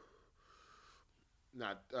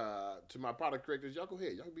 Now, to my product creators, y'all go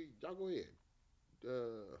ahead. Y'all go ahead.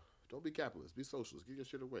 Don't be capitalists. Be socialists. Get your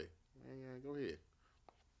shit away. Yeah, go ahead.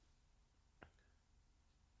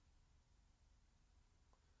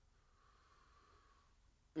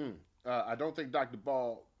 I don't think Dr.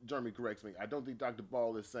 Ball, Jeremy corrects me, I don't think Dr.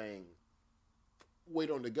 Ball is saying wait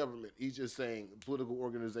on the government. He's just saying political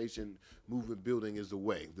organization, movement building is the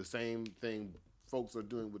way. The same thing folks are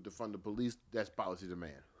doing with defund the police, that's policy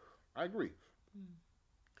demand. I agree.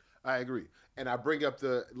 I agree. And I bring up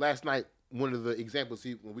last night, one of the examples,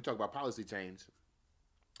 when we talk about policy change,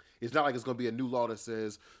 it's not like it's going to be a new law that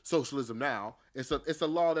says socialism now. It's a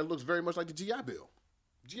law that looks very much like the GI Bill.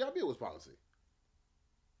 GI Bill was policy.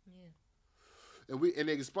 Yeah. And it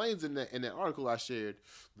explains in that article I shared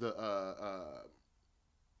the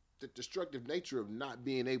destructive nature of not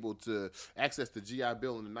being able to access the GI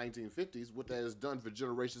Bill in the 1950s, what that has done for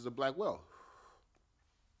generations of black wealth.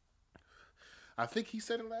 I think he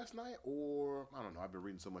said it last night, or I don't know. I've been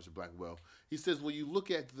reading so much of Black Wealth. He says when you look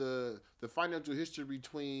at the financial history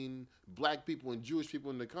between black people and Jewish people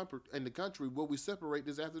in the country, what we separate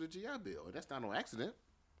is after the GI Bill, and that's not no accident.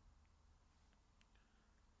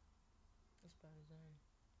 It's by design.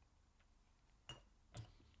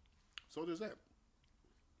 So there's that.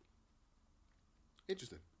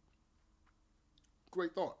 Interesting.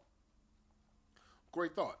 Great thought.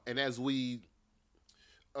 Great thought. And as we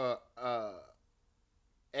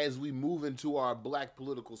move into our black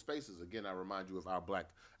political spaces, again, I remind you of our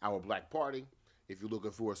black party. If you're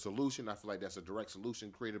looking for a solution, I feel like that's a direct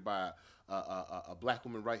solution created by a black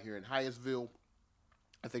woman right here in Hyattsville.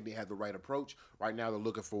 I think they have the right approach. Right now, they're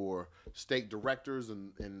looking for state directors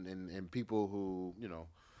and people who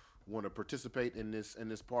want to participate in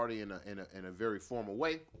this party in a very formal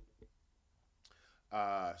way.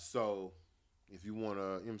 So if you want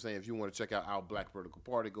to, if you want to check out our black political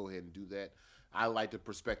party, go ahead and do that. I like the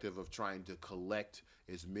perspective of trying to collect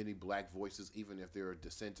as many black voices, even if they're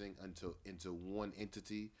dissenting, into one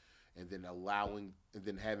entity, and then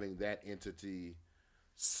having that entity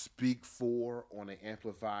speak for, on an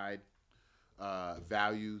amplified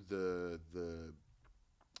value, the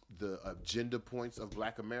agenda points of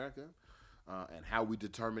Black America, and how we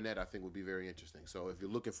determine that, I think would be very interesting. So if you're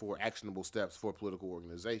looking for actionable steps for political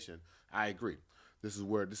organization, I agree. This is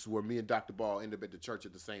where me and Dr. Ball ended up at the church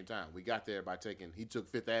at the same time. We got there by he took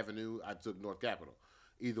Fifth Avenue, I took North Capitol.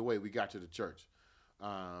 Either way, we got to the church.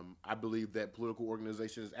 I believe that political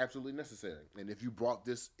organization is absolutely necessary. And if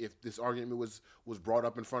this argument was brought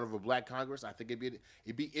up in front of a black Congress, I think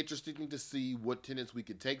it'd be interesting to see what tenets we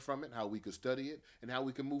could take from it, how we could study it, and how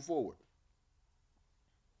we can move forward.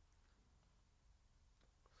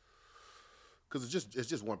 Because it's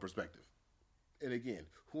just one perspective. And again,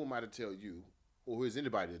 who am I to tell you, or who is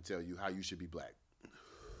anybody to tell you how you should be black,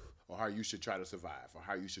 or how you should try to survive, or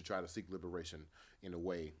how you should try to seek liberation in a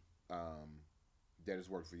way that has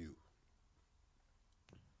worked for you?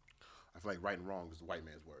 I feel like right and wrong is the white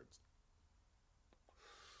man's words.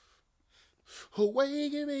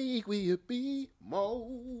 Awake make we be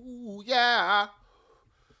more, yeah.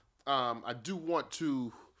 I do want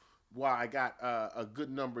to, while I got a good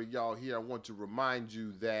number of y'all here, I want to remind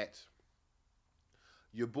you that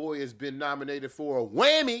your boy has been nominated for a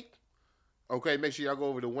Whammy. Okay, make sure y'all go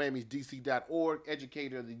over to whammysdc.org,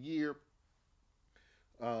 Educator of the Year,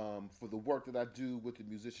 for the work that I do with the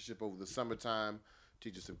musicianship over the summertime,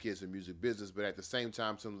 teaching some kids some music business, but at the same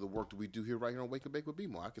time, some of the work that we do here right here on Wake and Bake with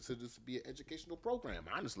BMO, I consider this to be an educational program,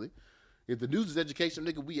 honestly. If the news is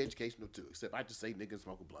educational, nigga, we educational too, except I just say nigga and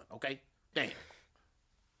smoke a blunt, okay? Damn.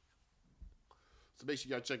 So make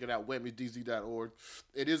sure y'all check it out, whammysdc.org.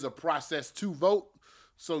 It is a process to vote,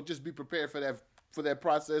 so just be prepared for that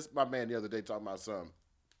process. My man the other day talking about something.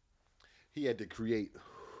 He had to create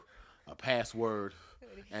a password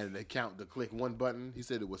and an account to click one button. He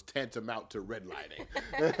said it was tantamount to redlining.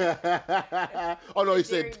 Oh no, he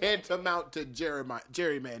said tantamount to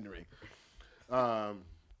gerrymandering.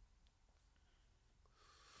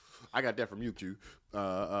 I got that from you, Q.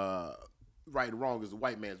 Right and wrong is the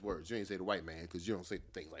white man's words. You ain't say the white man because you don't say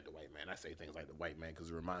things like the white man. I say things like the white man because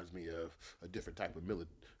it reminds me of a different type of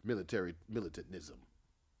militantism.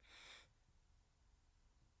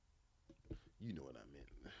 You know what I meant.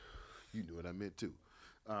 You knew what I meant too.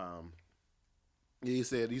 He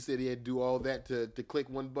said he had to do all that to click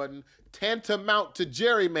one button, tantamount to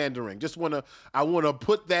gerrymandering. I wanna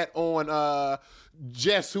put that on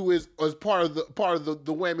Jess, who is part of the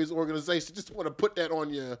Whammies organization. Just want to put that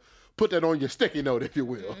on your sticky note, if you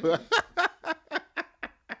will.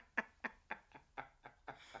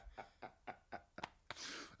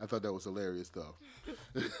 I thought that was hilarious, though.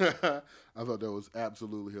 I thought that was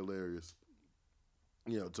absolutely hilarious.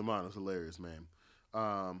 Tamana's hilarious, man.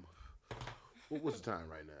 What's the time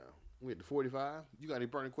right now? We at the 45? You got any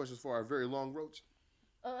burning questions for our very long roach?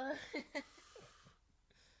 What else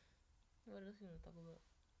you want to talk about?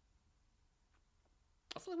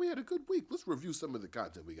 I feel like we had a good week. Let's review some of the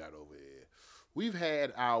content we got over here. We've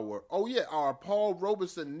had our Paul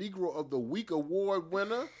Robeson Negro of the Week Award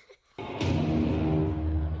winner.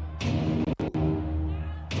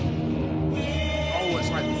 That's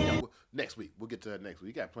right. Next week. We'll get to that next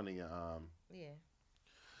week. You got plenty of... Yeah.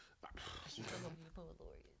 She's still going to be the poet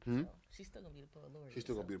laureate. So she's still going to be the poet laureate. She's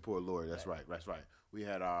still going to be the poet laureate. That's right. That's right. We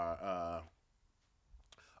had our...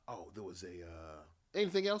 there was a...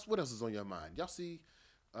 anything else? What else is on your mind? Y'all see...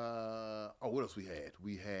 what else we had?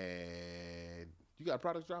 We had... You got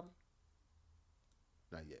products dropping?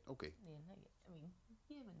 Not yet. Okay. Yeah, not yet. I mean, you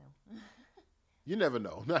never know. You never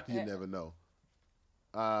know. Not you never know.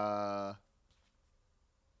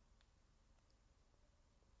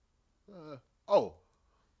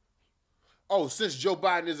 Since Joe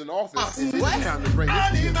Biden is in office, it is time to bring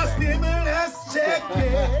this shit back. Stimulus check,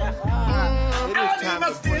 It is time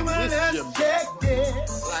to bring this shit back.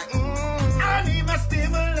 I need my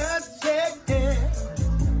stimulus check.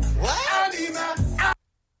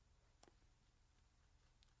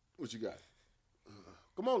 What you got?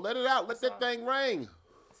 Come on, let it out. Let that thing ring.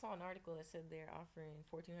 I saw an article that said they're offering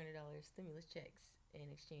 $1,400 stimulus checks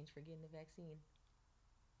in exchange for getting the vaccine.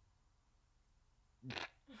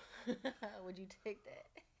 Would you take that?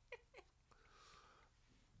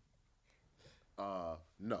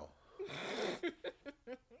 No.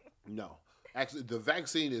 No. Actually, the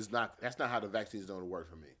vaccine is not, that's not how the vaccine is going to work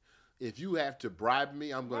for me. If you have to bribe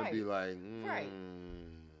me, I'm going to be like,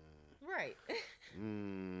 Right.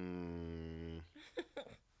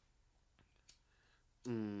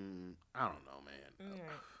 I don't know, man.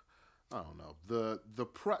 I don't know. The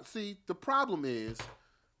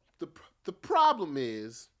problem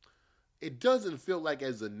is, it doesn't feel like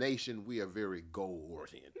as a nation we are very goal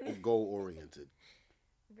oriented.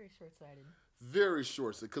 Very short-sighted. Very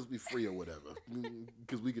short, because we free or whatever.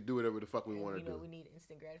 Because we could do whatever the fuck we want to do. We need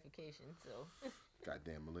instant gratification, so.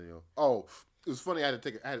 Goddamn millennial. Oh, it was funny. I had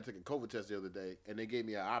to take a COVID test the other day, and they gave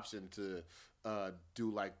me an option to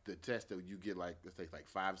do like the test that you get like it takes like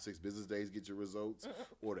 5-6 business days to get your results,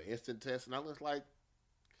 or the instant test. And I was like,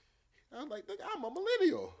 nigga, I'm a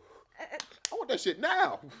millennial. I want that shit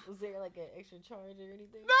now. Was there like an extra charge or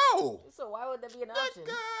anything? No. So why would that be an option?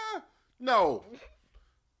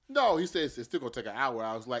 No, he says it's still gonna take an hour.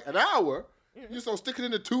 I was like, an hour? You just gonna stick it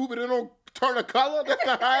in the tube and it don't turn a color? That's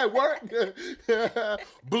not how it works.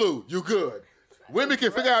 Blue, you good. Women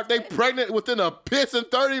can figure out they pregnant within a piss in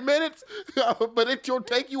 30 minutes, but it will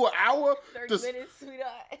take you an hour. 30 minutes,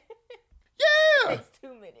 sweetheart. Yeah. It takes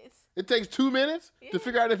 2 minutes. It takes 2 minutes to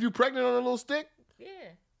figure out if you're pregnant on a little stick? Yeah.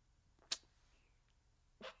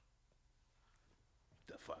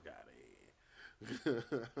 Get the fuck out of here.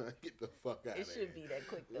 Get the fuck out of here. It should be that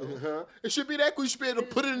quick, though. It should be that quick. You should be able to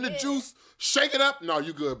put it in the juice, shake it up. No,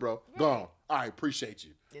 you good, bro. Right. Gone. All right, appreciate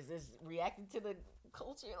you. Is this reacting to the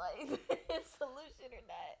culture, like, solution or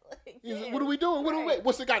not? Like, what are we doing?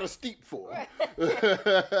 What's it got to steep for? Right.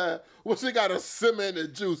 What's it got to simmer in the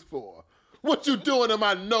juice for? What you doing in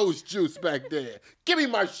my nose juice back there? Give me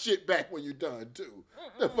my shit back when you done, too.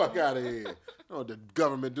 The fuck out of here. What the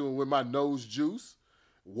government doing with my nose juice?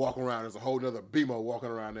 Walking around, there's a whole nother BMO walking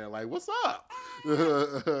around there like, what's up?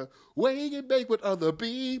 Wake and bake with other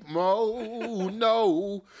BMO.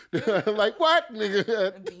 No. Like, what,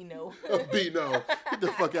 nigga? Bino. Bino. Get the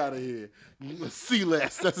fuck out of here.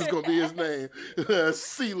 C-less. That's just going to be his name.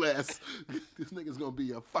 C-less. This nigga's going to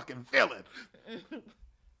be a fucking villain.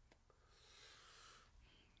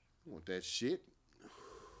 Want that shit?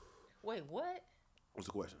 Wait, what? What's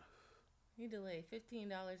the question? You delay $15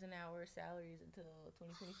 an hour salaries until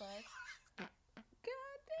 2025? God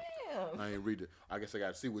damn. I ain't read it. I guess I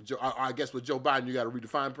got to see what Joe. I guess with Joe Biden, you got to read the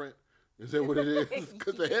fine print. Is that what it is?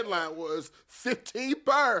 Because the headline was 15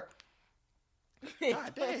 per.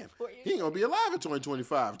 God damn. 4 years. He ain't gonna be alive in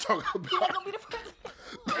 2025. Talking He not about. gonna be the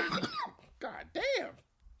president. God damn.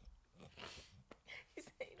 He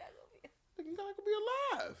said he not gonna be. He's not gonna be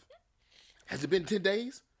alive. Has it been 10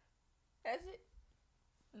 days? Has it?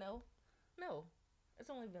 No. It's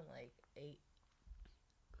only been like 8.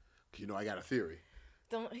 You know, I got a theory.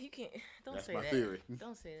 Don't That's say my that. theory.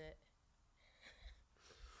 Don't say that.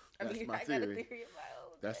 That's my I got a theory. theory of my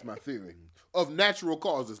own. That's my theory. Of natural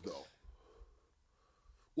causes, though.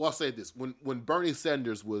 Well, I'll say this. When Bernie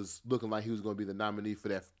Sanders was looking like he was going to be the nominee for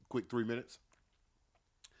that quick 3 minutes,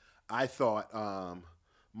 I thought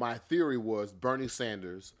my theory was Bernie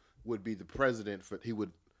Sanders would be the president. He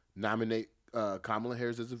would nominate Kamala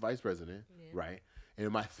Harris as the vice president, right?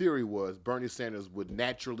 And my theory was Bernie Sanders would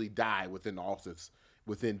naturally die within office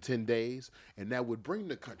within 10 days, and that would bring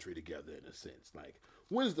the country together in a sense. Like,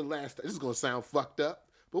 when's the last time? This is going to sound fucked up,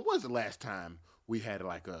 but when's the last time we had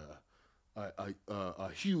like a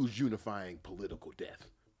huge unifying political death?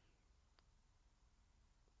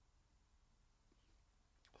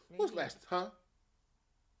 When's the last, huh?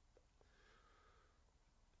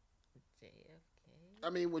 JFK. I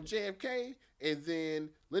mean, when JFK and then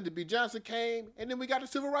Lyndon B. Johnson came, and then we got the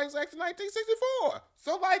Civil Rights Act in 1964.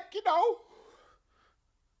 So, like, you know,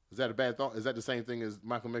 is that a bad thought? Is that the same thing as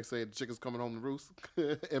Malcolm X said, the chicken's coming home to roost?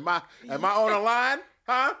 am I on a line?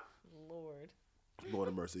 Huh? Lord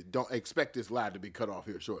of mercy. Don't expect this lie to be cut off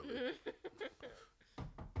here shortly.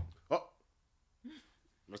 Oh,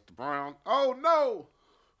 Mr. Brown. Oh, no.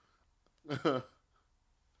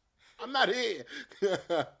 I'm not here. I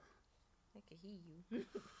can hear you.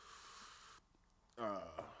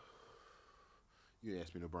 You didn't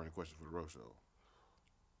ask me no burning question for the road show.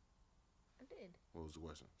 I did. What was the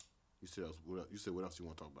question? You said what else you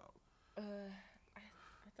want to talk about?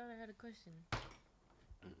 I thought I had a question.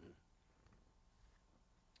 Mm-mm.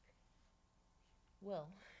 Well,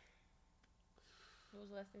 what was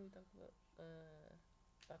the last thing we talked about?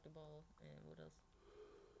 Dr. Ball and what else?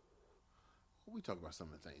 We talked about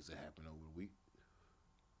some of the things that happened over the week.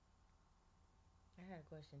 I had a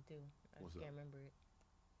question too. I What's just up? can't remember it.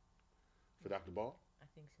 For Dr. Ball? I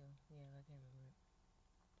think so. Yeah, I can't remember it.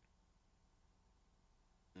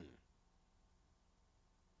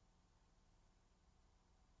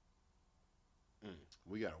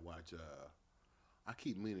 We gotta watch. I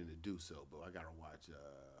keep meaning to do so, but I gotta watch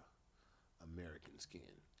American Skin.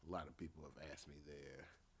 A lot of people have asked me there.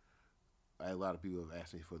 A lot of people have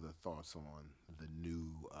asked me for the thoughts on the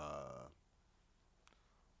new.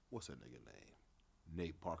 What's that nigga name?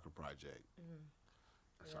 Nate Parker project.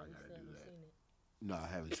 So I gotta do that. Seen it. No, I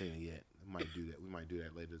haven't seen it yet. I might do that. We might do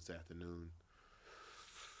that later this afternoon.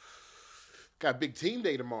 Got big team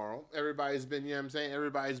day tomorrow. Everybody's been, you know what I'm saying?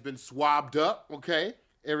 Everybody's been swabbed up, okay?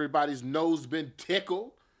 Everybody's nose been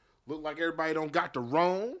tickled. Look like everybody don't got the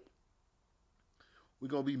wrong. We're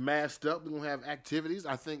going to be masked up. We're going to have activities.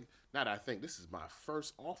 This is my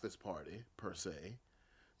first office party, per se,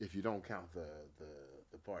 if you don't count the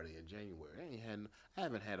party in January. I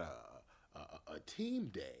haven't had a team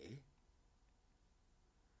day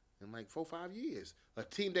in like 4 or 5 years. A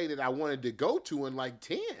team day that I wanted to go to in like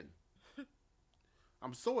 10.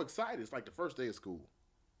 I'm so excited. It's like the first day of school.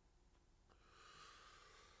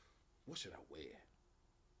 What should I wear?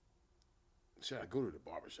 Should I go to the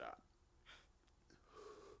barbershop?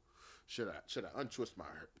 Should I untwist my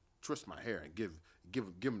hair and give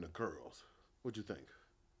them the curls? What'd you think?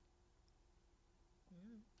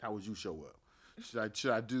 How would you show up?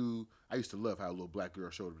 Should I do? I used to love how a little black girl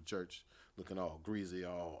showed up to church, looking all greasy,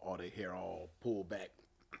 all their hair all pulled back,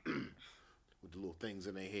 with the little things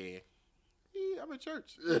in their hair. Yeah, I'm at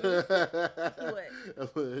church. What?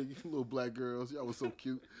 You little black girls, y'all was so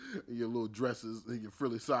cute. In your little dresses, and your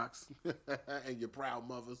frilly socks, and your proud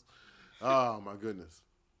mothers. Oh my goodness.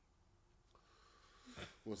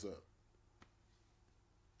 What's up?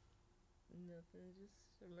 Nothing. Just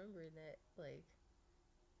remembering that, like,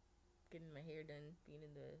 getting my hair done, being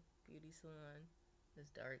in the beauty salon.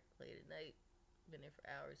 It's dark, late at night. Been there for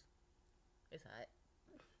hours. It's hot.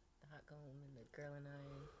 The hot comb and the curling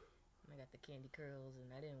iron. And I got the candy curls,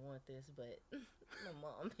 and I didn't want this, but my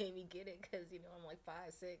mom made me get it because, you know, I'm like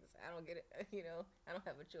 5'6". I don't get it. You know, I don't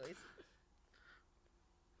have a choice.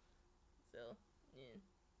 So, yeah.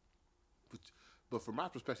 But from my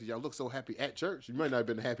perspective, y'all look so happy at church. You might not have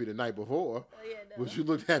been happy the night before, Oh, yeah, no. but you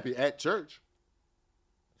looked happy at church.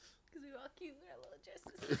 Because we were all cute with our little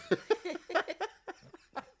dresses.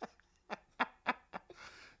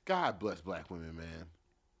 God bless black women, man.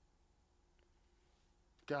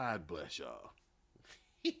 God bless y'all.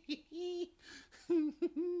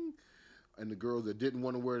 And the girls that didn't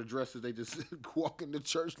want to wear the dresses, they just walk into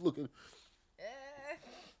church looking.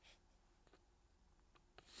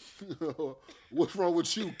 What's wrong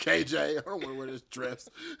with you, KJ? I don't want to wear this dress.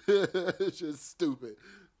 It's just stupid.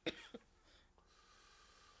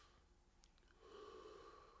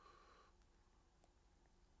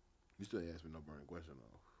 You still ain't asked me no burning question,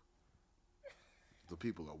 though. The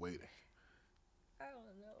people are waiting. I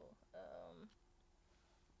don't know.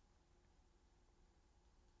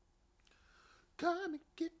 Come and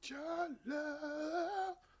get your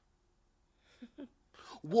love.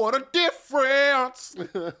 What a difference.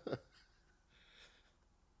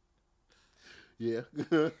 Yeah.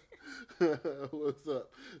 What's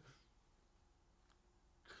up?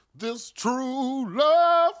 This true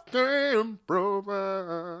love can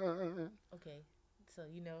provide. Okay, so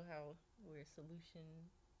you know how we're solution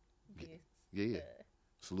based. Yeah.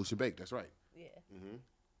 Solution baked, that's right. Yeah. Mm-hmm.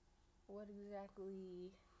 What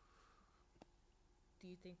exactly do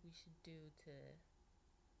you think we should do to,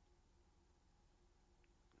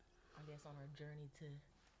 I guess, on our journey to,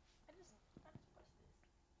 I just pressed this.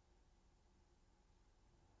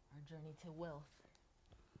 Our journey to wealth,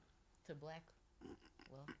 to black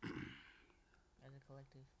wealth as a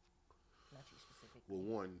collective, not you specifically. Well,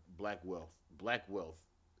 one, black wealth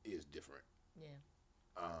is different. Yeah.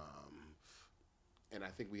 And I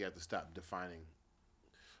think we have to stop defining.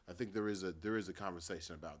 I think there is a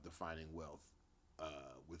conversation about defining wealth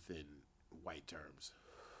within white terms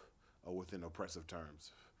or within oppressive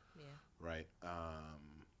terms. Yeah. Right?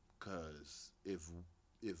 Because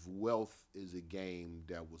if wealth is a game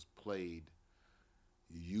that was played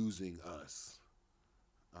using us,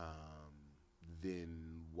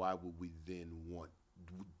 then why would we then want?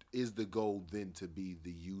 Is the goal then to be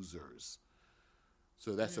the users?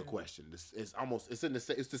 So that's a question. It's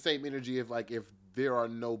the same energy if there were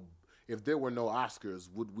no Oscars,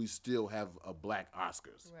 would we still have a black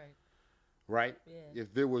Oscars? Right. Right? Yeah.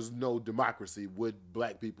 If there was no democracy, would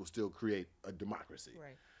black people still create a democracy?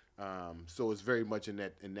 Right. So it's very much in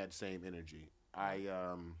that same energy. I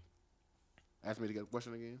ask me to get a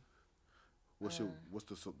question again. What's yeah.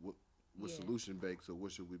 solution baked? So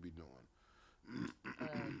what should we be doing? To,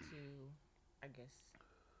 I guess,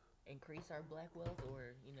 increase our black wealth,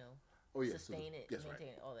 or sustain it, yes, maintain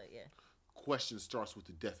right. it, all that. Yeah. Question starts with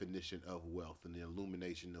the definition of wealth and the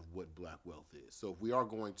illumination of what black wealth is. So if we are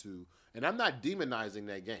going to, and I'm not demonizing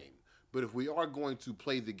that game, but if we are going to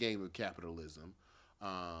play the game of capitalism,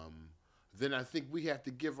 then I think we have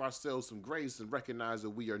to give ourselves some grace and recognize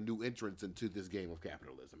that we are new entrants into this game of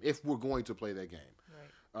capitalism if we're going to play that game. Right.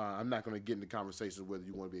 I'm not going to get into conversations whether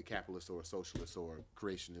you want to be a capitalist or a socialist or a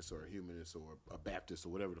creationist or a humanist or a Baptist or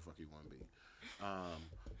whatever the fuck you want to be.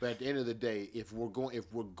 But at the end of the day, if we're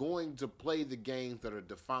going to play the games that are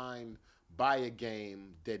defined by a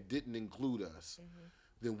game that didn't include us,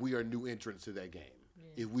 then we are new entrants to that game.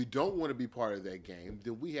 Yeah. If we don't want to be part of that game,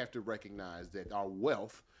 then we have to recognize that our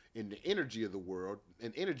wealth in the energy of the world,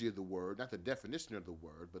 not the definition of the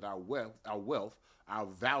word, but our wealth, our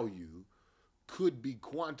value could be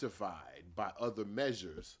quantified by other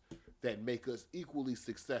measures that make us equally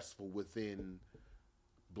successful within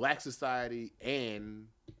black society and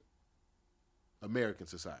American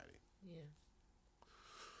society. Yeah.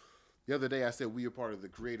 The other day I said we are part of the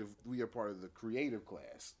creative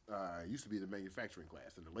class. It used to be the manufacturing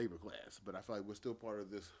class and the labor class, but I feel like we're still part of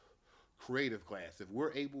this creative class. If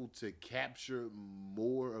we're able to capture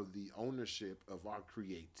more of the ownership of our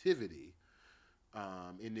creativity,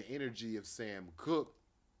 in the energy of Sam Cooke,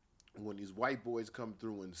 when these white boys come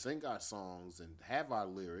through and sing our songs and have our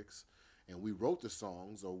lyrics, and we wrote the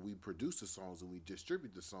songs or we produce the songs and we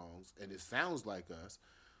distribute the songs, and it sounds like us,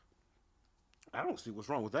 I don't see what's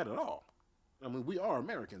wrong with that at all. I mean, we are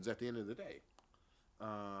Americans at the end of the day.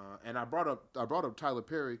 And I brought up Tyler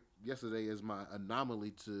Perry yesterday as my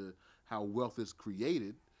anomaly to how wealth is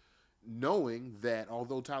created, knowing that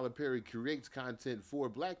although Tyler Perry creates content for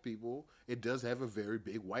black people, it does have a very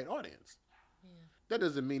big white audience. Yeah. That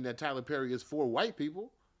doesn't mean that Tyler Perry is for white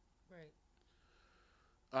people. Right.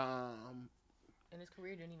 And his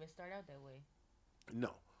career didn't even start out that way.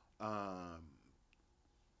 No.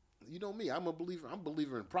 You know me, I'm a believer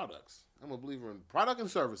in products. I'm a believer in product and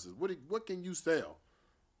services. What can you sell?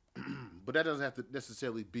 But that doesn't have to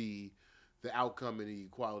necessarily be the outcome and the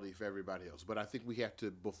equality for everybody else. But I think we have to,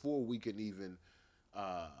 before we can even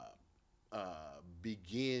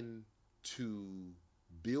begin to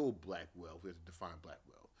build black wealth, we have to define black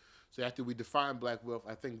wealth. So after we define black wealth,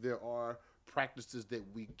 I think there are practices that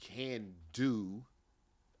we can do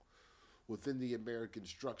within the American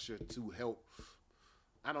structure to help.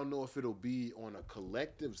 I don't know if it'll be on a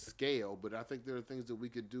collective scale, but I think there are things that we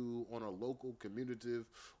could do on a local, communicative,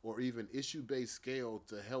 or even issue-based scale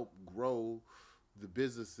to help grow the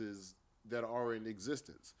businesses that are in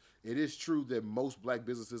existence. It is true that most black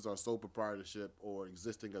businesses are sole proprietorship or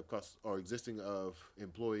existing of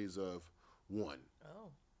employees of one.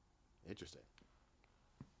 Oh. Interesting.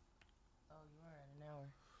 Oh, you are at an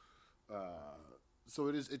hour. So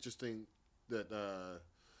it is interesting that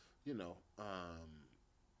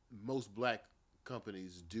most black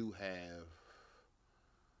companies do have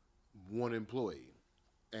one employee.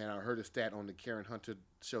 And I heard a stat on the Karen Hunter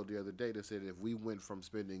show the other day that said if we went from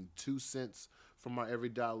spending 2 cents from our every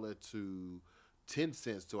dollar to 10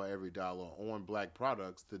 cents to our every dollar on black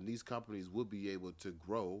products, then these companies would be able to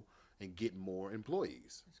grow and get more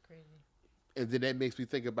employees. That's crazy. And then that makes me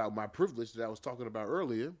think about my privilege that I was talking about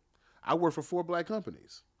earlier. I work for 4 black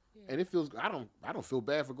companies. Yeah. And it feels I don't feel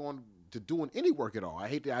bad for going to doing any work at all. I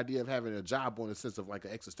hate the idea of having a job on a sense of like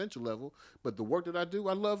an existential level, but the work that I do,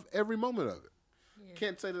 I love every moment of it. Yeah.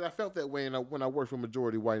 Can't say that I felt that way when I worked for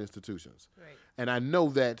majority white institutions. Right. And I know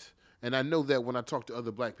that when I talk to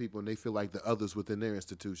other black people and they feel like the others within their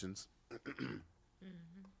institutions. Mm-hmm.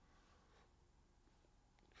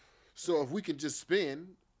 So if we can just spend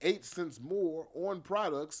 8 cents more on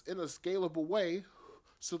products in a scalable way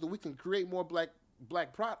so that we can create more black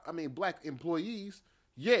employees,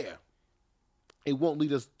 yeah. It won't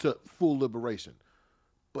lead us to full liberation.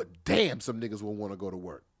 But damn, some niggas will want to go to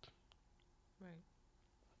work.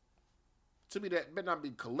 To me, that may not be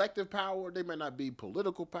collective power. They may not be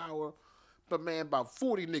political power. But, man, about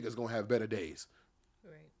 40 niggas going to have better days.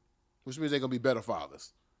 Right. Which means they're going to be better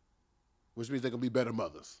fathers. Which means they're going to be better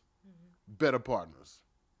mothers. Mm-hmm. Better partners.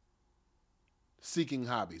 Seeking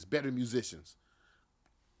hobbies. Better musicians.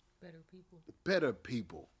 Better people. Better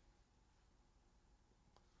people.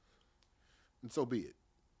 And so be it.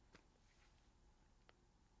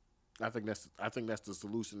 I think that's the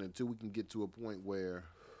solution until we can get to a point where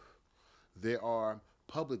there are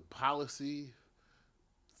public policy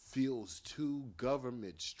feels too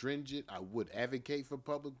government stringent. I would advocate for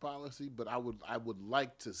public policy, but I would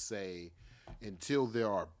like to say until there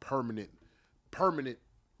are permanent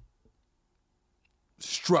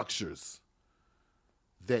structures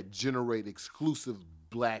that generate exclusive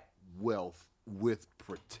black wealth with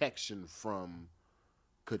protection from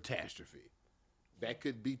catastrophe. That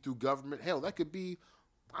could be through government. Hell, that could be,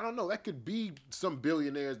 I don't know, that could be some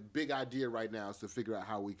billionaire's big idea right now is to figure out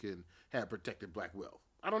how we can have protected black wealth.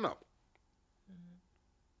 I don't know. Mm-hmm.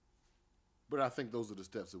 But I think those are the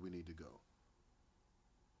steps that we need to go.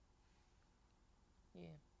 Yeah.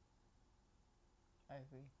 I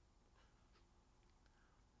agree.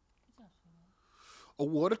 Oh,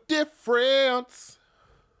 what a difference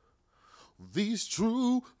these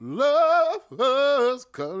true lovers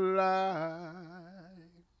collide.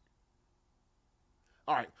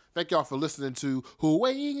 All right. Thank y'all for listening to Who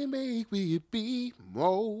Way and Make Me Be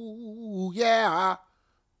Mo. Yeah.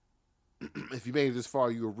 If you made it this far,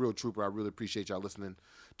 you're a real trooper. I really appreciate y'all listening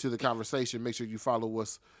to the conversation. Make sure you follow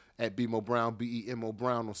us at BMO Brown, BEMO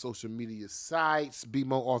Brown on social media sites.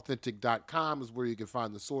 BMOauthentic.com is where you can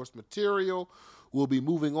find the source material. We'll be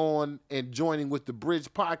moving on and joining with the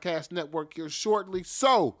Bridge Podcast Network here shortly.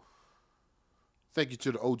 So, thank you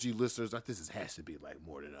to the OG listeners. This has to be like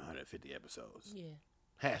more than 150 episodes. Yeah.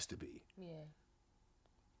 Has to be. Yeah.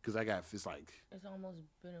 Because it's like... It's almost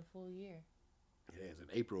been a full year. It is. In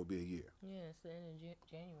April will be a year. Yeah, it's the end of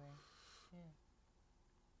January. Yeah.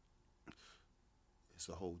 It's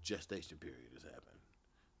a whole gestation period that's happened.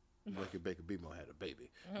 Wicked Baker BMO had a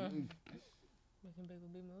baby. Wicked Baker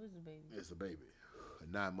BMO is a baby. It's a baby. A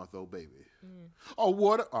 9-month-old baby. Oh,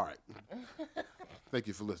 water. All right. Thank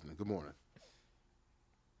you for listening. Good morning.